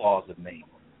win the applause of man.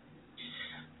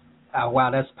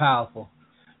 Wow, that's powerful.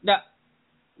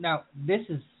 Now this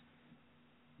is,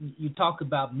 you talk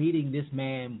about meeting this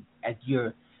man at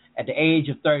the age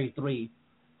of 33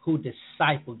 who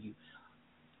discipled you.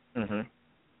 Mm-hmm.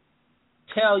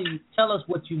 Tell us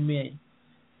what you meant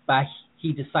by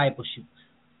he discipled you.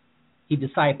 He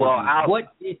discipled you.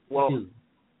 What did he do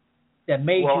that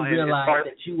made you realize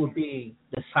that you were being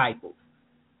discipled?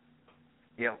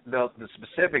 Yeah, the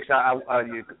specifics.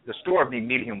 The story of me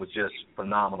meeting him was just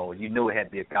phenomenal. You knew it had to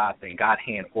be a God thing. God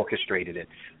hand orchestrated it.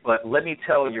 But let me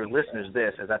tell your listeners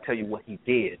this as I tell you what he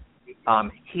did.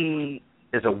 He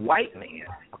is a white man,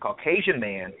 a Caucasian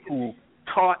man, who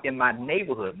taught in my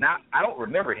neighborhood. Now, I don't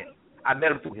remember him. I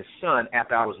met him through his son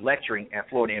after I was lecturing at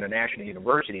Florida International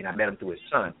University, and I met him through his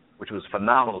son, which was a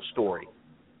phenomenal story,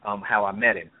 how I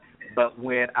met him. But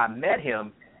when I met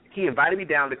him, he invited me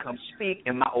down to come speak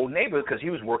in my old neighborhood because he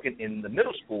was working in the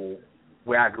middle school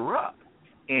where I grew up.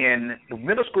 And the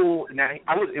middle school,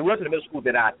 it wasn't the middle school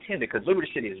that I attended because Liberty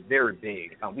City is very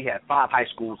big. We had 5 high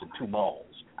schools and 2 malls.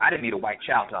 I didn't meet a white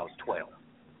child until I was 12.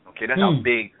 Okay, that's how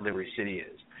big Liberty City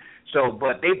is. So,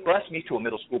 but they bused me to a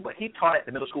middle school, but he taught at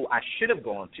the middle school I should have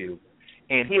gone to.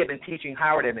 And he had been teaching,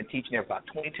 Howard had been teaching there for about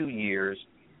 22 years,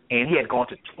 and he had gone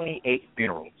to 28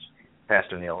 funerals,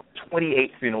 Pastor Neil,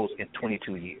 28 funerals in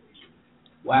 22 years.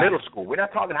 Wow. Middle school. We're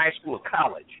not talking high school or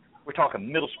college. We're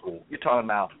talking middle school. You're talking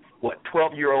about,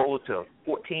 12-year-old to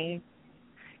 14?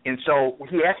 And so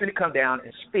he asked me to come down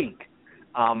and speak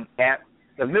at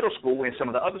the middle school and some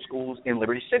of the other schools in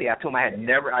Liberty City. I told him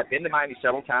I'd been to Miami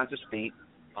several times to speak,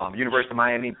 University of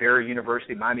Miami, Barry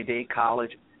University, Miami-Dade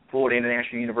College, Florida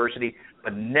International University,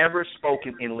 but never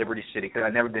spoken in Liberty City because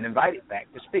I'd never been invited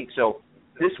back to speak. So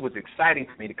this was exciting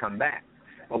for me to come back.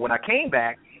 But when I came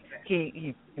back,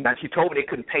 he told me they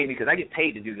couldn't pay me because I get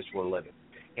paid to do this for a living.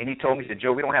 And he told me, he said,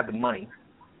 Joe, we don't have the money,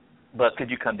 but could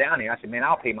you come down here? I said, man,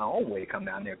 I'll pay my own way to come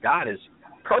down there. God has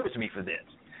purposed me for this.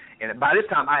 And by this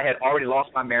time, I had already lost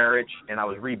my marriage, and I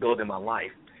was rebuilding my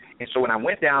life. And so when I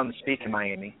went down to speak in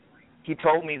Miami, he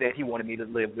told me that he wanted me to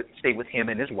stay with him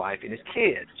and his wife and his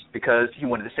kids because he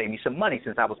wanted to save me some money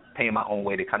since I was paying my own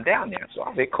way to come down there. So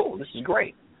I said, cool, this is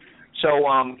great. So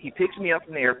he picks me up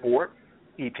from the airport.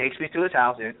 He takes me to his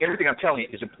house, and everything I'm telling you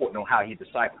is important on how he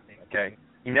discipled me, okay?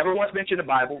 He never once mentioned the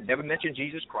Bible, never mentioned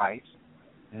Jesus Christ,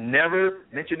 never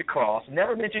mentioned the cross,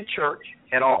 never mentioned church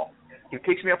at all. He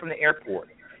picks me up from the airport.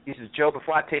 He says, Joe,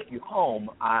 before I take you home,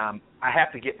 I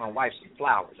have to get my wife some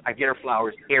flowers. I get her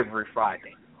flowers every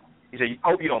Friday. He said, I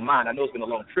hope you don't mind. I know it's been a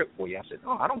long trip for you. I said,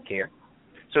 oh, I don't care.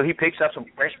 So he picks up some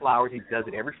fresh flowers. He does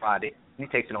it every Friday, and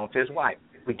he takes it home to his wife.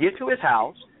 We get to his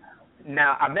house.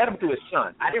 Now, I met him through his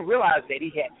son. I didn't realize that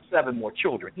he had 7 more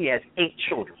children. He has 8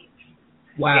 children.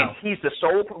 Wow. And he's the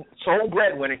sole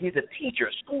breadwinner. He's a teacher,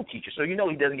 a school teacher, so you know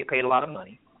he doesn't get paid a lot of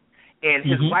money. And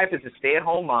his wife is a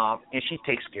stay-at-home mom, and she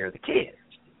takes care of the kids,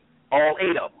 all 8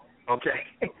 of them,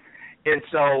 okay? And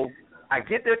so I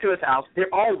get there to his house.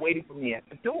 They're all waiting for me at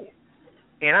the door.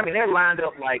 And, I mean, they're lined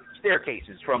up like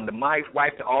staircases from the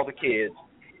wife to all the kids.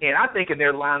 And I'm thinking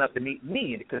they're lined up to meet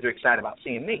me because they're excited about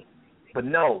seeing me. But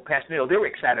no, Pastor Neil, they were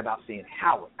excited about seeing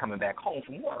Howard coming back home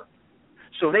from work.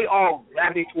 So they all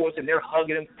gravitate towards him. They're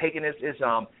hugging him, taking his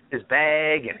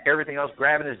bag and everything else,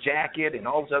 grabbing his jacket and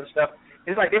all this other stuff.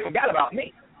 It's like they forgot about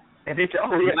me. And they said,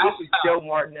 oh, yeah, this is Joe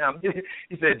Martin.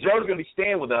 He said, Joe's going to be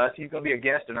staying with us. He's going to be a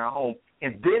guest in our home.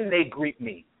 And then they greet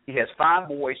me. He has 5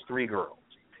 boys, 3 girls,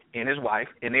 and his wife.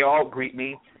 And they all greet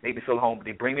me, make me feel home.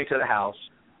 They bring me to the house.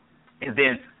 And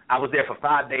then I was there for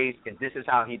 5 days, and this is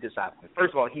how he discipled me.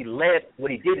 First of all,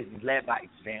 what he did is he led by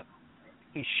example.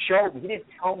 He showed me. He didn't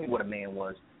tell me what a man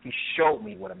was. He showed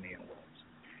me what a man was.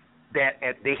 That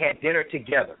they had dinner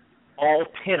together, all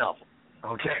 10 of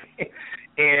them, okay?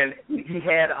 And he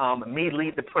had me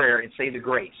lead the prayer and say the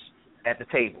grace at the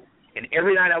table. And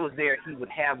every night I was there, he would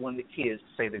have one of the kids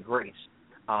say the grace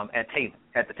at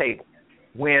the table.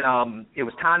 When it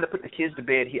was time to put the kids to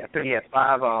bed, I think he had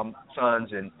 5 sons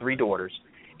and 3 daughters.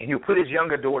 And he would put his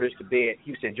younger daughters to bed.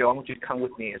 He said, Joe, I want you to come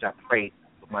with me as I pray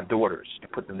with my daughters to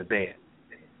put them to bed.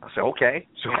 I said, okay.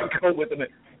 So I go with him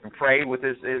and pray with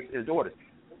his daughters.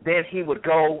 Then he would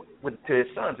go to his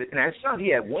sons. And his sons,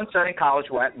 he had one son in college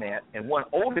who I met and one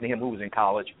older than him who was in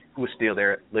college who was still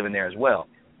there, living there as well.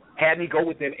 Had me go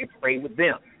with them and pray with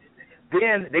them.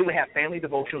 Then they would have family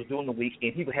devotionals during the week,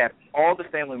 and he would have all the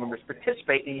family members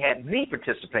participate, and he had me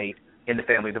participate in the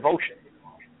family devotion.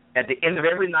 At the end of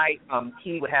every night,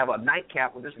 he would have a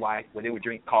nightcap with his wife where they would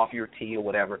drink coffee or tea or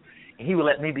whatever, and he would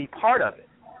let me be part of it.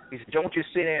 He said, don't just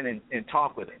sit in and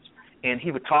talk with us. And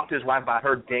he would talk to his wife about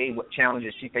her day, what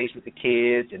challenges she faced with the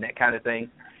kids and that kind of thing.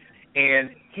 And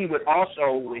he would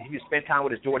also, when he would spend time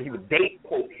with his daughter, he would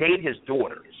quote, date his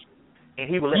daughters. And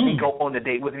he would let me go on the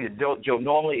date with me. Joe,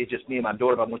 normally it's just me and my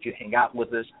daughter, but I want you to hang out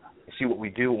with us and see what we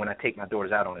do when I take my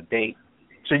daughters out on a date.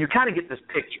 So you kind of get this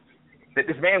picture that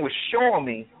this man was showing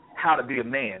me how to be a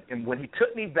man. And when he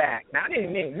took me back, now I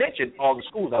didn't even mention all the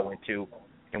schools I went to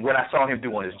and what I saw him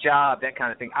do on his job, that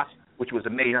kind of thing, which was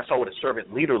amazing. I saw what a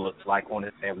servant leader looks like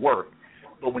at work.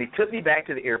 But when he took me back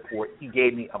to the airport, he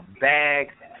gave me a bag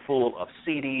full of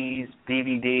CDs,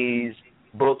 DVDs,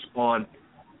 books on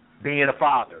being a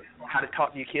father, how to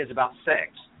talk to your kids about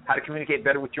sex, how to communicate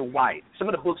better with your wife. Some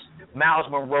of the books, Miles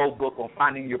Monroe book on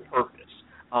finding your purpose,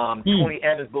 Tony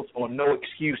Evans books on no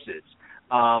excuses.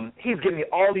 He's giving me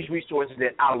all these resources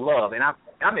that I love, and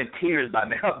I'm in tears by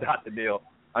now, Pastor Neil.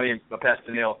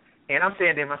 And I'm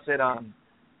saying to him, I said,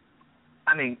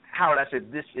 Howard, I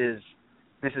said, this is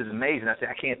amazing. I said,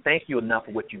 I can't thank you enough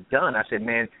for what you've done. I said,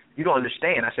 man, you don't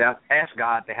understand. I said, I've asked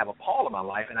God to have a Paul in my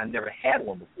life, and I never had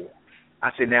one before.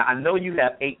 I said, now, I know you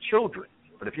have 8 children,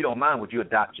 but if you don't mind, would you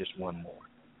adopt just one more?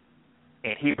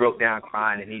 And he broke down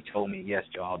crying, and he told me, yes,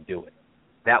 Joe, I'll do it.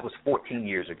 That was 14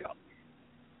 years ago.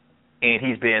 And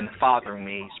he's been fathering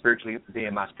me, spiritually,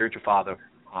 being my spiritual father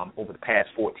over the past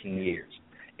 14 years.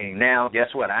 And now,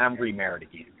 guess what? I'm remarried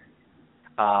again.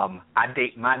 I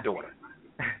date my daughter.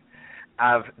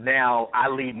 I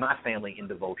lead my family in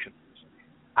devotions.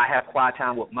 I have quiet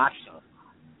time with my son.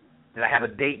 That I have a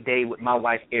date day with my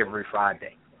wife every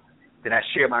Friday. That I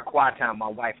share my quiet time with my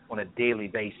wife on a daily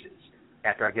basis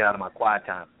after I get out of my quiet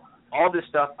time. All this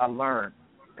stuff I learned,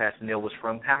 Pastor Neil, was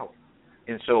from Howard.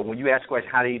 And so when you ask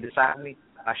questions, how do you decide me?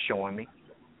 By showing me,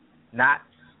 not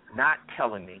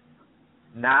telling me,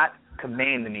 not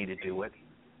commanding me to do it,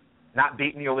 not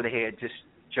beating me over the head. Just,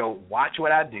 Joe, watch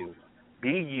what I do. Be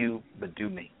you, but do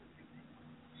me.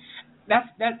 That's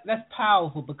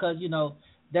powerful because,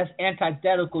 that's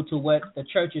antithetical to what the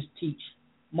churches teach.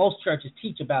 Most churches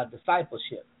teach about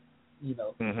discipleship.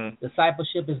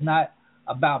 Discipleship is not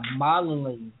about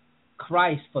modeling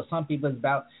Christ. For some people, it's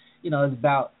about,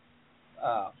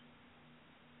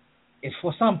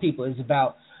 for some people, it's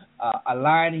about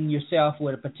aligning yourself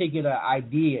with a particular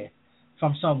idea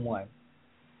from someone,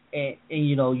 and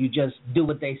you just do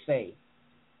what they say.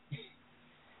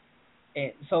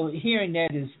 And so hearing that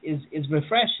is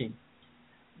refreshing.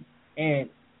 And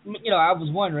I was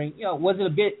wondering, was it a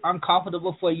bit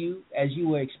uncomfortable for you as you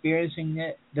were experiencing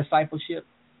that discipleship?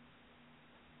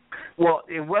 Well,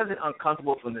 it wasn't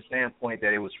uncomfortable from the standpoint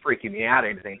that it was freaking me out or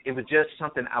anything. It was just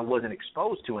something I wasn't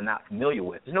exposed to and not familiar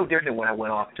with. It's no different than when I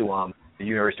went off to the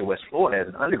University of West Florida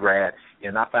as an undergrad,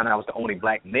 and I found out I was the only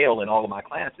black male in all of my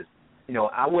classes.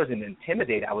 I wasn't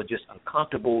intimidated. I was just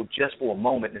uncomfortable just for a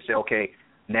moment and say, okay,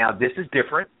 now this is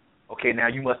different. Okay, now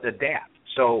you must adapt.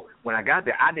 So when I got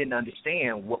there, I didn't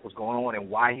understand what was going on and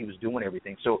why he was doing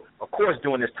everything. So, of course,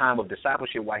 during this time of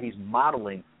discipleship, while he's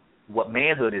modeling what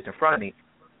manhood is in front of me,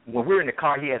 when we're in the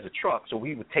car, he has a truck, so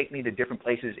he would take me to different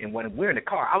places. And when we're in the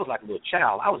car, I was like a little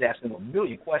child. I was asking him a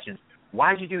million questions.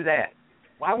 Why did you do that?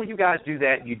 Why when you guys do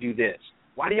that, you do this?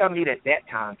 Why do y'all meet at that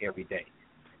time every day?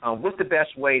 What's the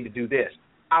best way to do this?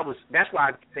 That's why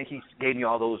I think he gave me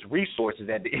all those resources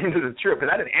at the end of the trip,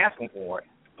 because I didn't ask him for it.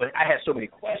 But I had so many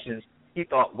questions. He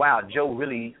thought, wow, Joe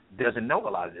really doesn't know a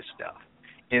lot of this stuff.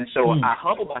 And so I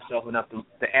humbled myself enough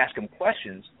to ask him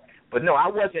questions. But no, I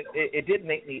wasn't. It didn't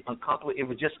make me uncomfortable. It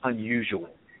was just unusual,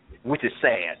 which is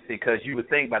sad, because you would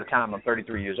think by the time I'm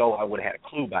 33 years old, I would have had a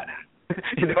clue by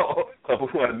now, of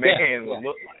what a man would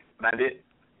look like. But I didn't.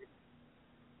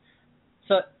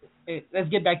 So let's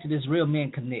get back to this Real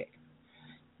Men Connect.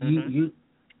 You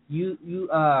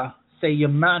say your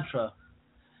mantra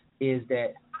is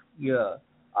that you're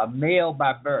a male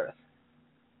by birth,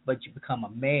 but you become a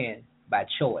man by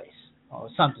choice, or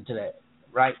something to that,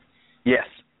 right? Yes,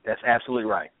 that's absolutely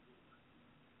right.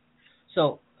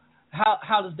 So,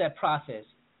 how does that process?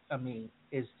 I mean,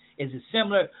 is it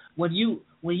similar when you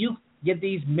get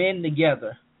these men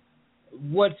together?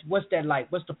 What's that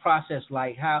like? What's the process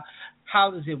like?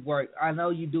 How does it work? I know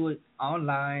you do it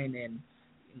online and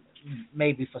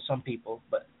maybe for some people,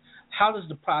 but how does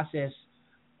the process?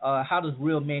 How does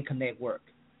Real Men Connect work?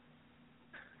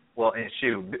 Well, and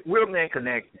Real Men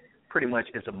Connect pretty much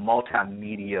is a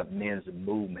multimedia men's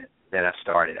movement that I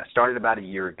started. I started about a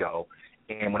year ago,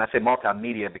 and when I say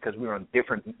multimedia, because we were on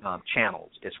different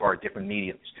channels as far as different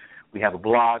mediums. We have a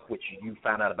blog, which you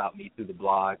found out about me through the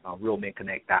blog,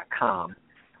 realmenconnect.com.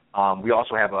 We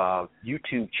also have a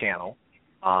YouTube channel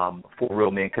for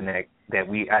Real Men Connect that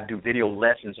I do video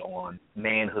lessons on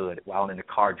manhood while I'm in the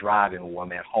car driving or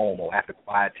I'm at home or after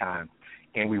quiet time.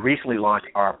 And we recently launched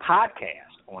our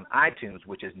podcast on iTunes,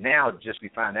 which is now we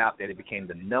found out that it became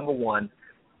the #1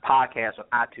 podcast on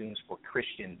iTunes for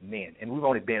Christian men. And we've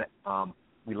only been,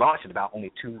 we launched it about a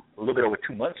little bit over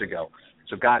 2 months ago.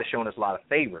 So God has shown us a lot of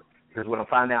favor. Because what I'm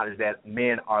finding out is that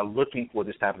men are looking for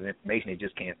this type of information. They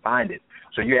just can't find it.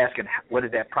 So you're asking, what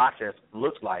does that process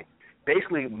look like?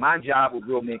 Basically, my job with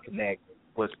Real Men Connect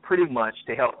was pretty much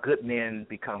to help good men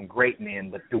become great men,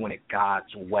 but doing it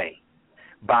God's way,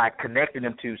 by connecting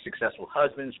them to successful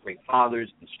husbands, great fathers,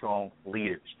 and strong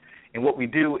leaders. And what we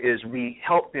do is we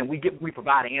help them. We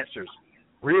provide answers,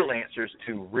 real answers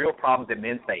to real problems that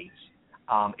men face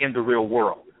in the real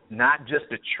world. Not just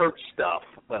the church stuff,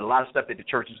 but a lot of stuff that the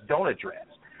churches don't address.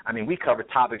 I mean, we cover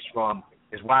topics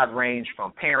as wide range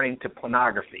from parenting to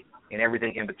pornography and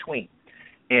everything in between.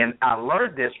 And I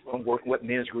learned this from working with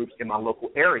men's groups in my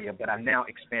local area, but I've now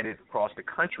expanded across the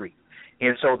country.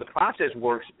 And so the process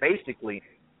works basically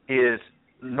is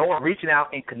reaching out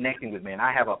and connecting with men.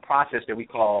 I have a process that we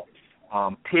call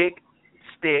pick,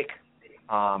 stick,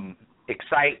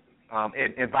 excite,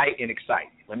 invite, and excite.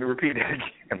 Let me repeat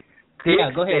that again.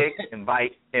 Go ahead. Stick,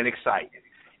 invite, and excite.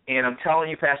 And I'm telling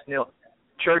you, Pastor Neil,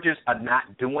 churches are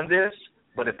not doing this,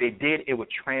 but if they did, it would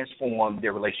transform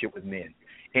their relationship with men.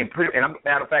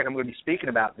 Matter of fact, I'm going to be speaking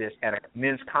about this at a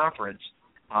men's conference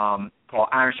called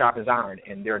Iron Sharpens Iron,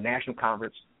 and they're a national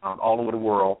conference all over the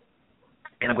world.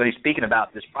 And I'm going to be speaking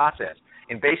about this process.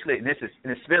 And basically,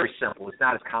 it's very simple. It's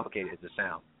not as complicated as it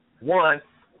sounds. One,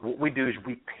 what we do is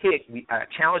we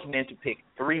challenge men to pick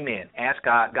 3 men. Ask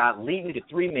God, lead me to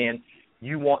 3 men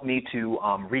you want me to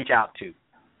reach out to,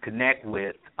 connect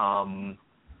with,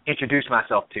 introduce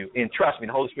myself to. And trust me,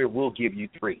 the Holy Spirit will give you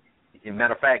 3. As a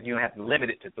matter of fact, you don't have to limit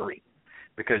it to 3,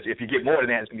 because if you get more than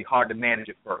that, it's going to be hard to manage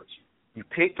at first. You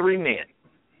pick 3 men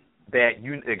that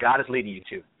God is leading you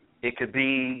to. It could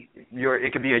be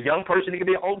a young person, it could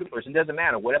be an older person. It doesn't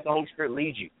matter. Whatever the Holy Spirit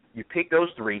leads you, you pick those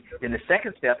 3. Then the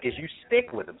second step is you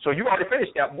stick with them. So you already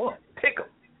finished step 1. Pick them.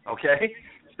 Okay.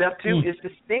 Step 2 is to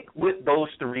stick with those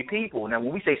 3 people. Now,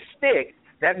 when we say stick,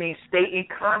 that means stay in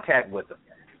contact with them.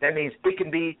 That means it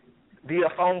can be via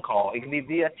phone call, it can be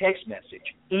via text message,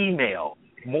 email,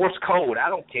 Morse code. I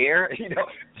don't care.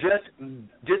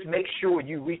 Just make sure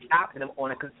you reach out to them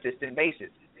on a consistent basis.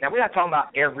 Now, we're not talking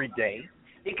about every day.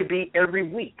 It could be every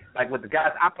week. Like with the guys,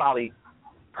 I probably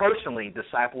personally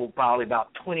disciple probably about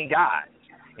 20 guys.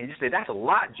 And you say, that's a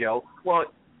lot, Joe. Well,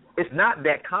 it's not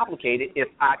that complicated if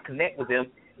I connect with them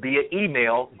via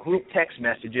email, group text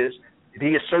messages,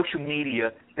 via social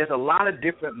media. There's a lot of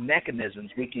different mechanisms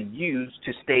we can use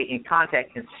to stay in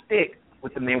contact and stick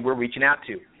with the men we're reaching out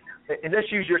to. And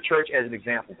let's use your church as an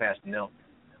example, Pastor Neil.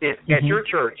 If at your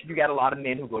church, you got a lot of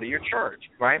men who go to your church,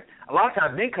 right? A lot of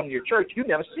times men come to your church, you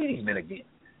never see these men again.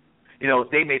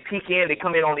 They may peek in, they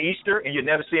come in on Easter, and you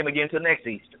never see them again until next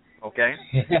Easter, okay?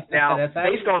 Now,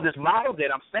 based on this model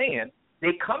that I'm saying,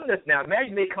 they come to, now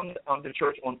imagine they come to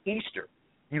church on Easter.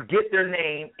 You get their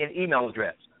name and email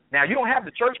address. Now, you don't have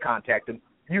the church contact them.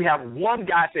 You have one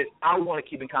guy says, I want to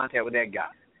keep in contact with that guy.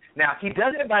 Now, he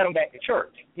doesn't invite them back to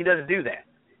church. He doesn't do that.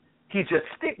 He just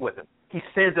stick with them. He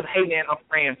sends them, hey, man, I'm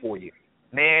praying for you.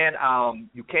 Man,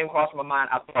 you came across my mind.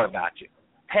 I thought about you.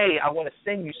 Hey, I want to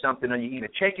send you something on your email.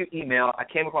 Check your email. I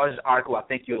came across this article I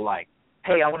think you'll like.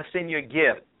 Hey, I want to send you a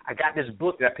gift. I got this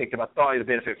book that I picked up. I thought you'll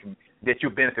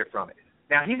benefit from it.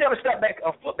 Now, he's never stepped back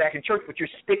a foot back in church, but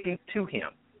you're sticking to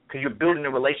him because you're building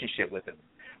a relationship with him.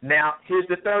 Now, here's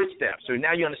the third step. So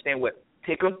now you understand what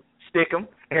pick him, stick him,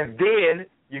 and then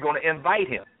you're going to invite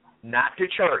him, not to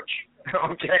church,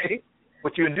 okay?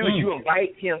 What you do is you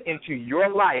invite him into your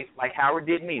life like Howard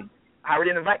did me. Howard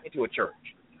didn't invite me to a church.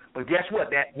 But guess what?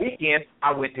 That weekend,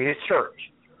 I went to his church.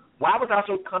 Why was I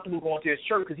so comfortable going to his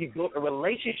church? Because he built a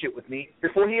relationship with me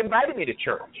before he invited me to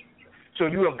church. So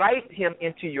you invite him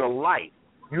into your life.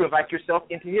 You invite yourself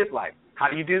into his life. How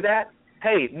do you do that?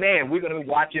 Hey, man, we're going to be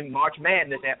watching March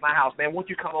Madness at my house. Man, won't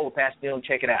you come over, Pastor Neil, and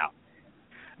check it out?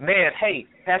 Man, hey,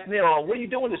 Pastor Neil, what are you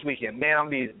doing this weekend? Man, I'm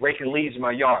going to be raking leaves in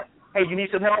my yard. Hey, you need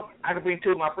some help? I can bring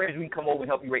 2 of my friends. We can come over and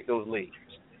help you rake those leaves.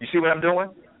 You see what I'm doing?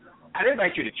 I didn't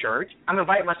invite you to church. I'm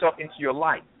inviting myself into your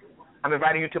life. I'm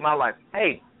inviting you to my life.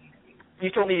 Hey, you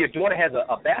told me your daughter has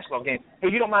a basketball game. Hey,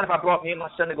 you don't mind if I brought me and my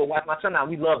son to go watch? My son and I,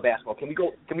 we love basketball. Can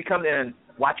we come there and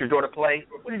watch your daughter play?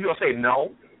 What are you going to say?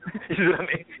 No. You know what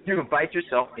I mean? You invite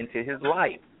yourself into his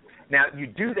life. Now, you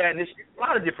do that in a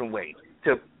lot of different ways.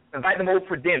 To invite them over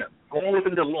for dinner. going with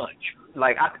them to lunch.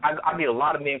 Like, I meet a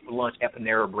lot of men for lunch at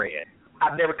Panera Bread.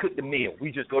 I've never cooked a meal.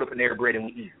 We just go to Panera Bread and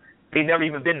we eat. They've never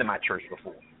even been to my church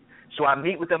before. So I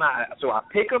meet with them. So I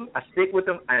pick them. I stick with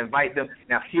them. I invite them.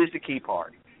 Now, here's the key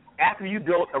part. After you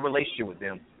build a relationship with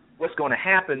them, what's going to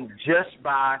happen just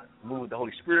by moving the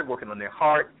Holy Spirit, working on their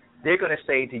heart, they're going to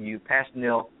say to you, Pastor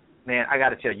Neil, man, I got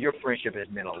to tell you, your friendship has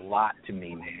meant a lot to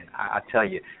me, man. I tell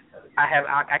you,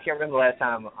 I can't remember the last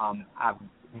time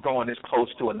I've gone this close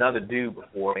to another dude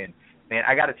before, and, man,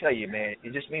 I got to tell you, man,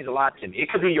 it just means a lot to me. It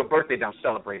could be your birthday that I'm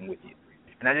celebrating with you.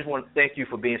 And I just want to thank you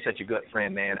for being such a good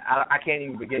friend, man. I can't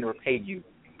even begin to repay you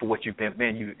for what you've been.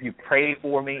 Man, you prayed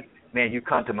for me. Man, you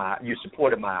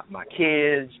supported my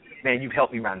kids. Man, you've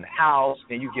helped me around the house.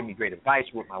 Man, you give me great advice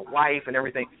with my wife and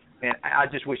everything. Man, I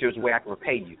just wish there was a way I could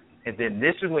repay you. And then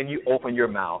this is when you open your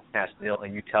mouth, Pastor Neil,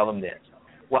 and you tell them this.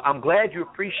 Well, I'm glad you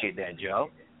appreciate that, Joe.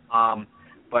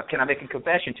 But can I make a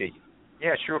confession to you?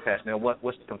 Yeah, sure, Pastor Neil.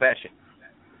 What's the confession?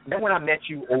 Then when I met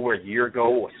you over a year ago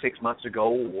or 6 months ago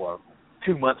or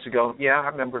 2 months ago, yeah, I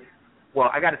remember. Well,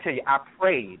 I got to tell you, I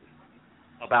prayed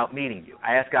about meeting you.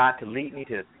 I asked God to lead me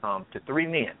to 3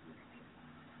 men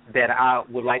that I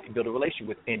would like to build a relationship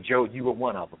with, and Joe, you were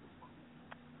one of them.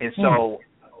 And so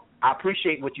I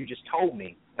appreciate what you just told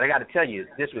me, but I got to tell you,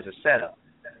 this was a setup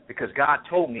because God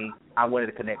told me I wanted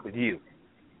to connect with you.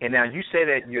 And now you say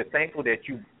that you're thankful that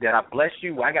I blessed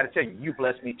you. Well, I got to tell you, you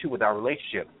blessed me too with our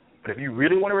relationship. But if you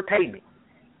really want to repay me,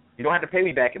 you don't have to pay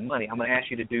me back in money. I'm going to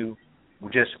ask you to do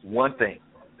just one thing.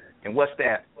 And what's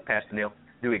that, Pastor Neil?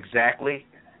 Do exactly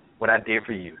what I did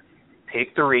for you.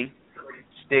 Take 3,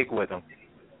 stick with them,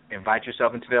 invite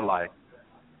yourself into their life,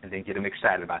 and then get them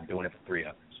excited about doing it for 3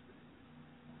 others.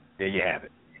 There you have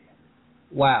it.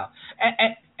 Wow.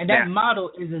 And that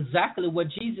model is exactly what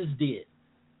Jesus did.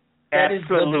 That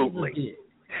absolutely. Is what Jesus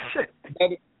did.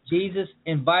 That Jesus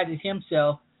invited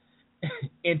himself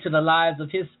into the lives of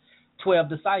his 12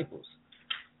 disciples.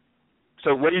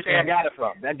 So where do you think I got it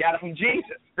from? I got it from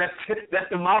Jesus. That's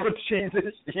the model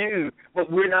Jesus used.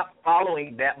 But we're not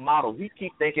following that model. We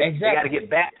keep thinking they got to get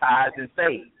baptized and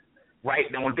saved right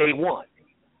on day one.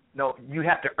 No, you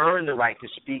have to earn the right to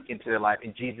speak into their life,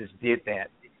 and Jesus did that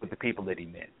with the people that he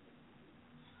met.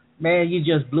 Man, you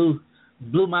just blew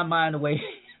my mind away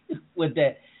with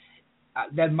that.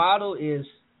 That model is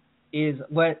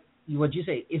what you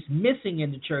say. It's missing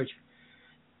in the church.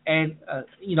 And,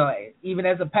 even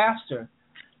as a pastor,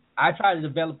 I try to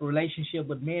develop a relationship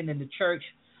with men in the church,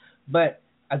 but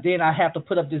then I have to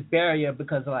put up this barrier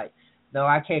because, no,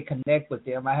 I can't connect with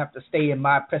them. I have to stay in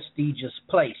my prestigious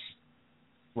place.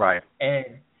 Right.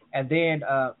 And then,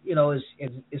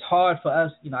 it's hard for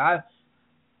us.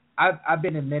 I've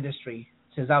been in ministry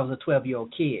since I was a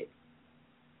 12-year-old kid.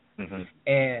 Mm-hmm.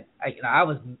 And, I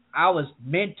was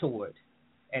mentored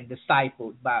and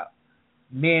discipled by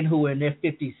men who were in their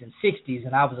 50s and 60s,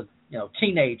 and I was a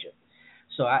teenager.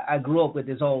 So I grew up with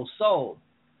this old soul.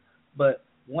 But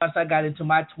once I got into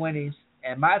my 20s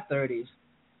and my 30s,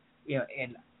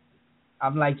 and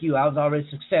I'm like you, I was already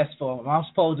successful. I'm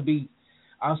supposed to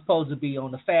be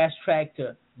on the fast track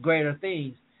to greater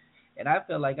things, and I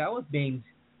felt like I was being,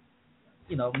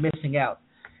 missing out.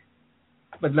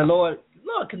 But the Lord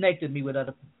connected me with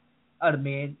other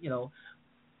men,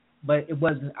 but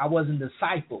I wasn't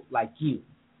discipled like you.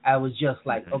 I was just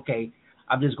like, okay,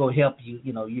 I'm just gonna help you.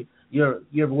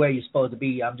 You're where you're supposed to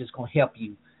be. I'm just gonna help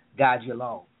you, guide you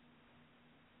along.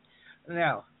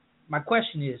 Now, my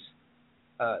question is,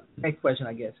 next question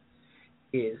I guess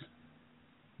is,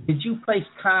 did you place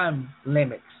time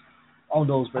limits on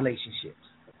those relationships?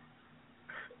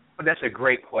 Well, that's a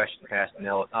great question, Pastor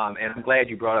Neil, and I'm glad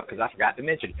you brought it up because I forgot to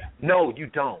mention it. No, you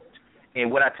don't. And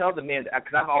what I tell the men,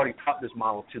 because I've already taught this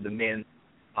model to the men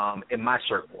in my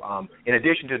circle. In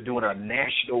addition to doing a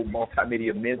national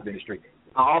multimedia men's ministry,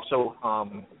 I'm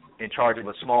also in charge of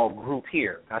a small group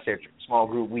here. I say small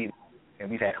group, we've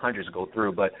had hundreds go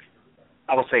through, but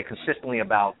I will say consistently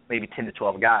about maybe 10 to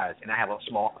 12 guys. And I have a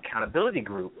small accountability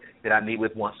group that I meet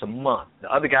with once a month.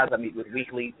 The other guys I meet with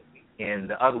weekly, and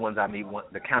the other ones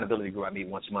the accountability group I meet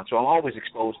once a month. So I'm always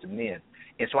exposed to men.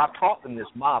 And so I've taught them this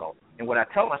model. And what I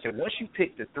tell them, I said, once you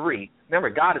pick the 3, remember,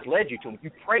 God has led you to them. You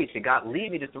pray, say, God,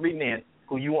 lead me to 3 men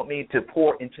who you want me to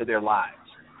pour into their lives.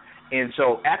 And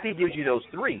so after he gives you those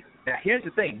 3, now here's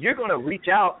the thing. You're going to reach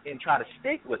out and try to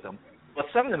stick with them, but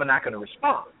some of them are not going to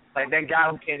respond. Like that guy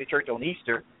who came to church on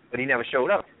Easter, but he never showed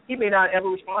up. He may not ever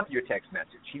respond to your text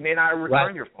message. He may not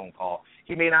return your phone call.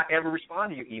 He may not ever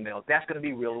respond to your email. That's going to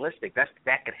be realistic. That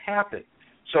could happen.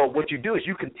 So what you do is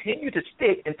you continue to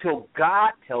stick until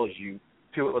God tells you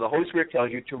to, or the Holy Spirit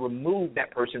tells you to remove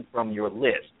that person from your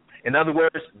list. In other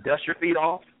words, dust your feet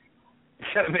off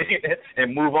You know what I mean?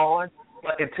 And move on.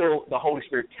 But until the Holy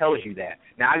Spirit tells you that.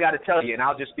 Now, I got to tell you, and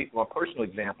I'll just speak from a personal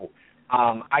example.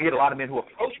 I get a lot of men who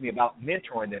approach me about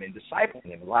mentoring them and discipling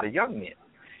them, a lot of young men.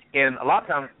 And a lot of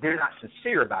times they're not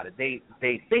sincere about it. They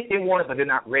think they want it, but they're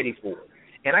not ready for it.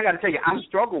 And I got to tell you, I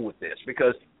struggle with this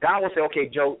because God will say, okay,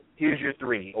 Joe, here's your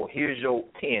 3, or here's your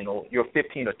 10, or your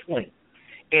 15 or 20.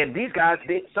 And these guys,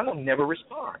 some of them never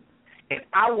respond. And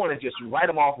I want to just write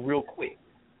them off real quick.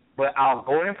 But I'll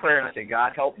go in prayer and I say,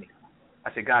 God, help me.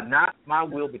 I say, God, not my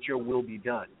will, but your will be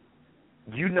done.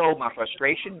 You know my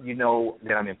frustration. You know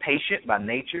that I'm impatient by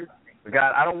nature. But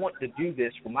God, I don't want to do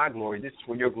this for my glory. This is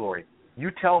for your glory. You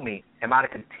tell me, am I to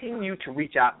continue to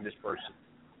reach out to this person?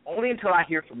 Only until I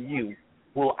hear from you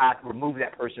will I remove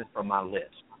that person from my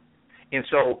list. And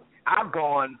so I've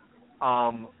gone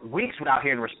weeks without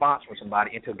hearing a response from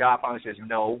somebody until God finally says,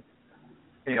 no,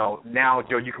 now,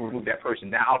 Joe, you can remove that person.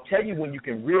 Now, I'll tell you when you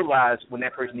can realize when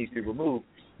that person needs to be removed.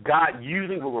 God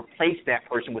usually will replace that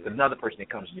person with another person that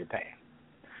comes in your path.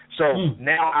 So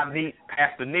now I meet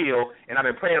Pastor Neil, and I've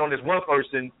been praying on this one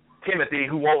person, Timothy,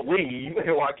 who won't leave,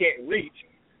 who I can't reach.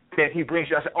 Then he brings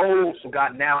you, I say, oh, so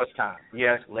God, now it's time.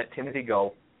 Yes, let Timothy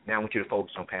go. Now I want you to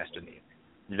focus on Pastor Neil.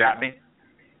 You got me?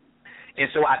 And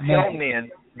so I tell men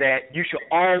that you should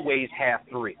always have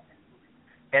 3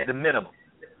 at the minimum.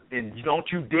 And don't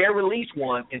you dare release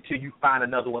one until you find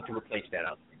another one to replace that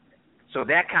other. So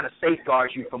that kind of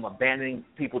safeguards you from abandoning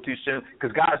people too soon,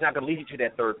 because God is not going to lead you to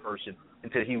that 3rd person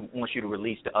until he wants you to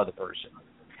release the other person.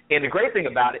 And the great thing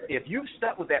about it, if you've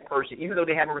stuck with that person, even though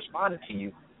they haven't responded to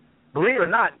you, believe it or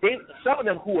not, some of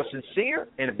them who are sincere,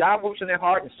 and if God works in their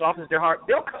heart and softens their heart,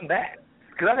 they'll come back.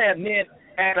 Because I've had men,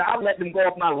 after I let them go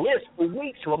off my list for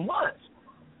weeks or months,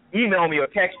 email me or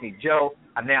text me, Joe,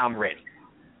 now I'm ready.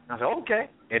 I said, okay.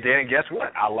 And then guess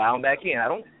what? I allow them back in. I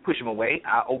don't push them away.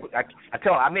 I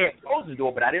tell them I may have closed the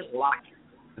door, but I didn't lock it.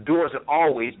 The doors will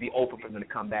always be open for them to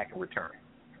come back and return.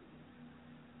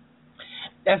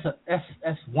 That's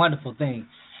a wonderful thing.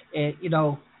 And,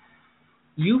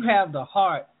 you have the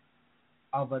heart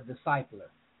of a discipler,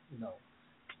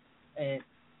 And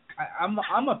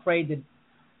I'm afraid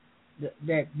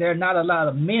that there are not a lot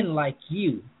of men like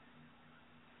you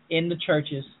in the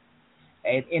churches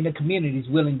and in the communities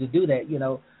willing to do that.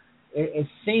 It's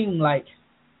seeming like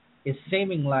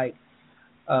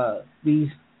these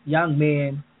young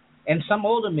men and some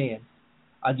older men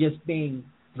are just being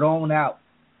thrown out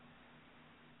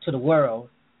to the world,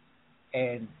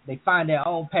 and they find their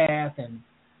own path, and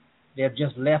they're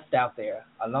just left out there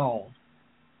alone.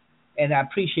 And I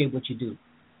appreciate what you do.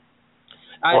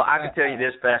 I can tell you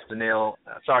this, Pastor Neil.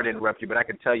 Sorry to interrupt you, but I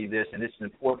can tell you this, and this is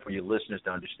important for your listeners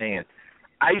to understand.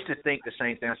 I used to think the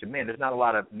same thing. I said, man, there's not a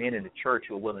lot of men in the church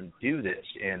who are willing to do this,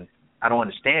 and I don't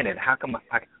understand it. How come it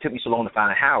took me so long to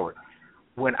find a Howard?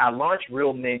 When I launched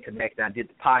Real Men Connect, I did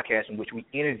the podcast in which we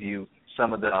interview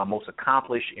some of the most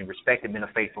accomplished and respected men of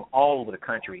faith from all over the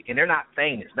country. And they're not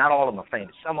famous. Not all of them are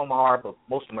famous. Some of them are, but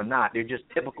most of them are not. They're just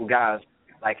typical guys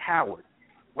like Howard.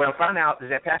 What I'm finding out is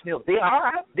that, Pastor Neil, they're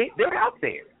out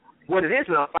there. What it is,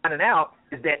 what I'm finding out,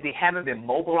 is that they haven't been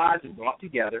mobilized and brought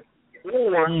together,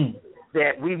 or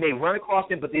that we may run across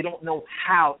them, but they don't know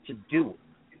how to do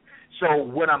it. So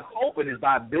what I'm hoping is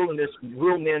by building this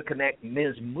Real Men Connect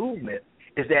men's movement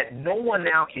is that no one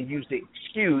now can use the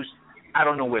excuse, I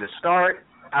don't know where to start,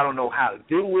 I don't know how to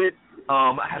do it,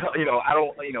 I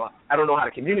don't know how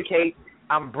to communicate.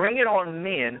 I'm bringing on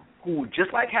men who,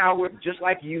 just like Howard, just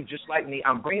like you, just like me,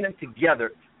 I'm bringing them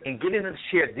together and getting them to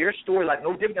share their story, like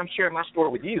no different. I'm sharing my story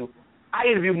with you. I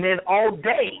interview men all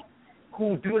day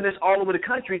who doing this all over the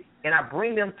country, and I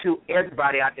bring them to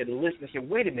everybody out there to listen and say,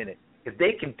 wait a minute, if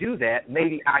they can do that,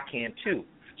 maybe I can too.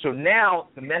 So now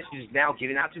the message is now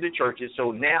getting out to the churches.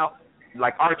 So now,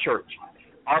 like our church,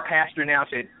 our pastor now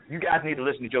said, you guys need to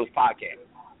listen to Joe's podcast.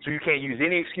 So you can't use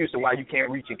any excuse of why you can't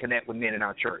reach and connect with men in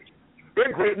our church.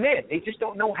 They're great men. They just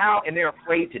don't know how, and they're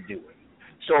afraid to do it.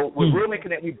 So with Real Men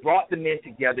Connect, we brought the men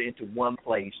together into one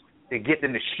place to get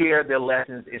them to share their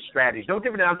lessons and strategies. No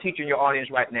different than I'm teaching your audience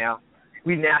right now.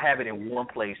 We now have it in one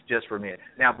place just for men.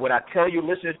 Now, what I tell your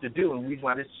listeners to do, and the reason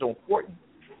why this is so important,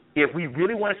 if we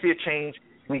really want to see a change,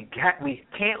 we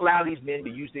can't allow these men to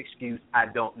use the excuse, I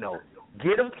don't know.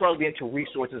 Get them plugged into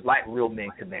resources like Real Men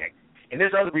Connect. And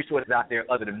there's other resources out there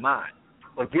other than mine.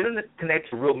 But get them to connect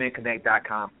to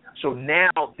realmenconnect.com so now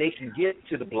they can get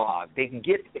to the blog, they can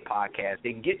get to the podcast,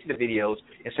 they can get to the videos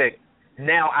and say,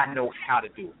 now I know how to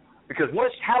do it. Because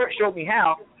once Howard showed me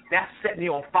how, that set me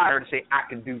on fire to say I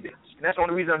can do this. And that's the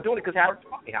only reason I'm doing it, because Howard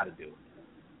taught me how to do it.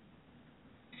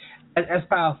 That's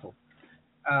powerful.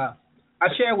 I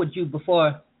shared with you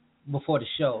before the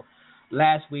show.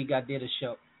 Last week I did a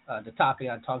show. the topic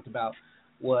I talked about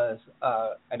was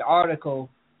an article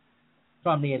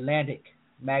from the Atlantic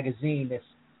magazine that's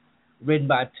written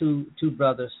by two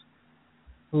brothers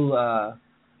who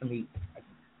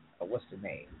what's the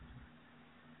name?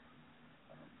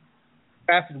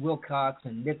 Alfred Wilcox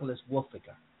and Nicholas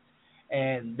Wolfinger.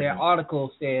 And their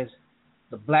article says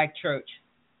the black church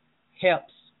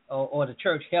helps, or the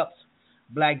church helps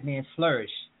black men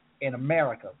flourish in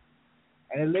America.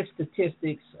 And it lists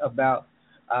statistics about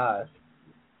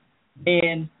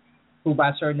men who by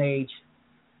a certain age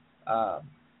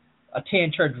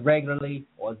attend church regularly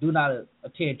or do not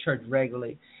attend church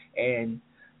regularly, and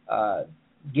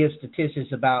give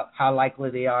statistics about how likely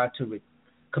they are to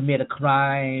commit a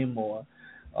crime or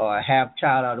have a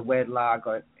child out of wedlock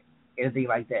or anything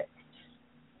like that.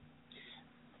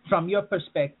 From your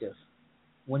perspective,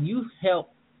 when you help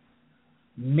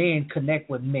men connect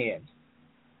with men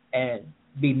and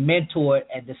be mentored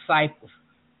and discipled,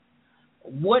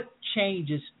 what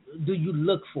changes do you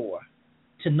look for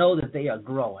to know that they are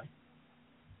growing?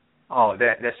 Oh,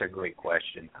 that's a great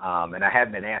question, and I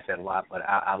haven't been asked that a lot, but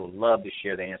I would love to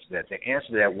share the answer to that. The answer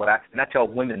to that, and I tell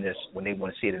women this when they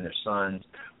want to see it in their sons,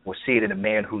 or see it in a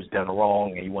man who's done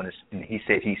wrong, and he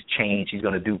said he's changed, he's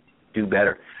going to do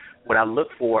better. What I look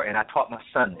for, and I taught my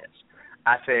son this,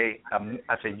 I say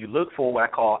you look for what I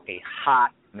call a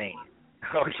hot man.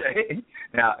 Okay.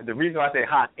 Now the reason why I say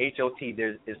hot, H-O-T,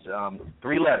 there's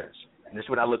 3 letters, and this is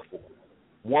what I look for.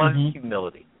 One,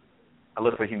 humility. I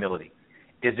look for humility.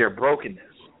 Is there brokenness?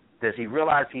 Does he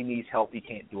realize he needs help he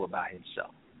can't do it by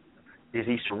himself? Is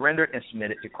he surrendered and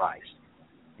submitted to Christ?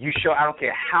 I don't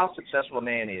care how successful a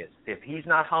man is, if he's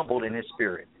not humbled in his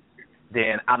spirit,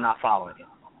 then I'm not following him.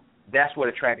 That's what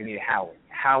attracted me to Howard.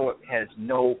 Howard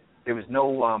there was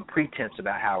no pretense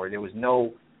about Howard.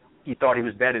 He thought he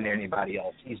was better than anybody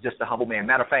else. He's just a humble man.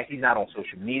 Matter of fact, he's not on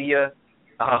social media.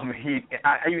 I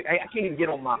can't even get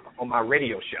on my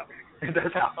radio show.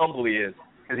 That's how humble he is,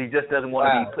 because he just doesn't want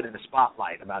to be put in the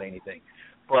spotlight about anything.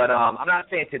 But I'm not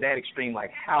saying to that extreme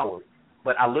like Howard,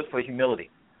 but I look for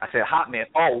humility. I said, hot man,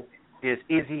 is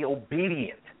he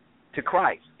obedient to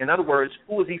Christ? In other words,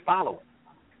 who is he following?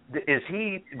 Is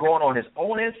he going on his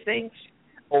own instincts,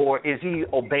 or is he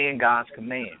obeying God's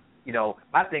command?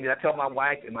 My thing is, I tell my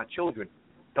wife and my children,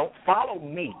 don't follow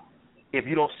me if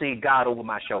you don't see God over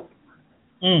my shoulder.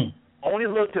 Only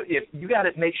look if you got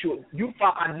to make sure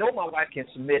I know my wife can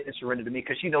submit and surrender to me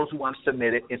because she knows who I'm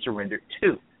submitted and surrendered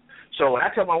to. So when I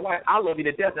tell my wife, I love you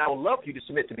to death and I would love for you to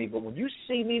submit to me, but when you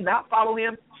see me not follow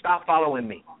him, stop following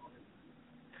me.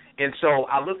 And so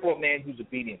I look for a man who's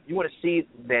obedient. You want to see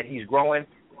that he's growing,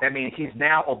 that means he's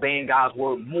now obeying God's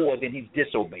word more than he's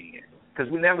disobeying it,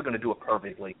 because we're never going to do it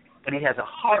perfectly, but he has a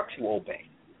heart to obey.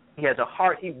 He has a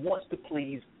heart. He wants to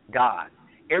please God.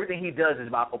 Everything he does is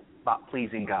about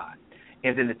pleasing God.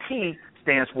 And then the T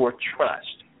stands for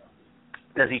trust.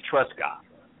 Does he trust God?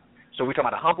 So we're talking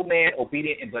about a humble man,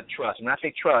 obedient, and but trust. When I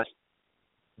say trust,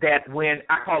 that when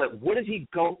I call it, what does he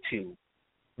go to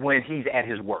when he's at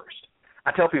his worst?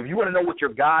 I tell people, if you want to know what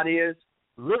your God is,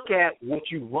 look at what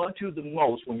you run to the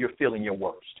most when you're feeling your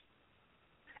worst.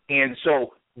 And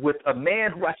so with a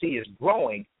man who I see is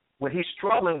growing, when he's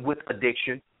struggling with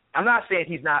addiction, I'm not saying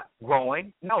he's not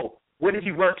growing. No. What does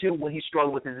he run to when he's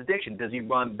struggling with his addiction? Does he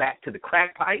run back to the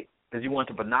crack pipe? Does he run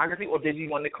to pornography? Or does he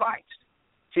run to Christ?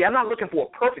 See, I'm not looking for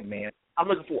a perfect man. I'm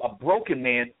looking for a broken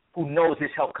man who knows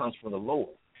his help comes from the Lord.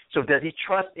 So does he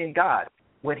trust in God?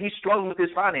 When he's struggling with his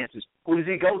finances, who does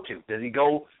he go to? Does he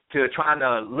go to trying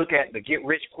to look at the get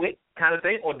rich quick kind of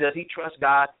thing? Or does he trust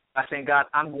God by saying, God,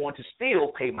 I'm going to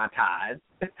still pay my tithes.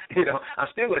 I'm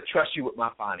still going to trust you with my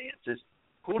finances.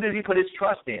 Who does he put his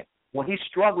trust in? When he's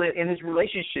struggling in his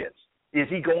relationships, is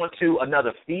he going to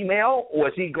another female, or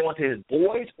is he going to his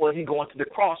boys, or is he going to the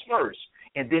cross first?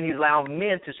 And then he's allowing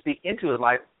men to speak into his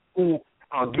life who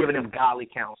are giving him godly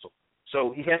counsel.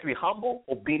 So he has to be humble,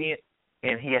 obedient,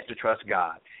 and he has to trust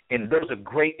God. And those are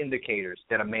great indicators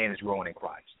that a man is growing in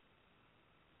Christ.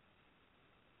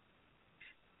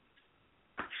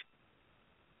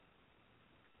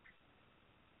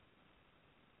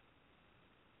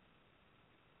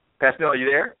 Pastor, are you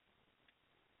there?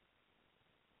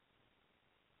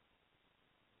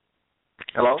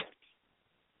 Hello?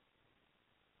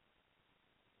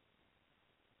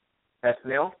 Pastor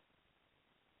Neil?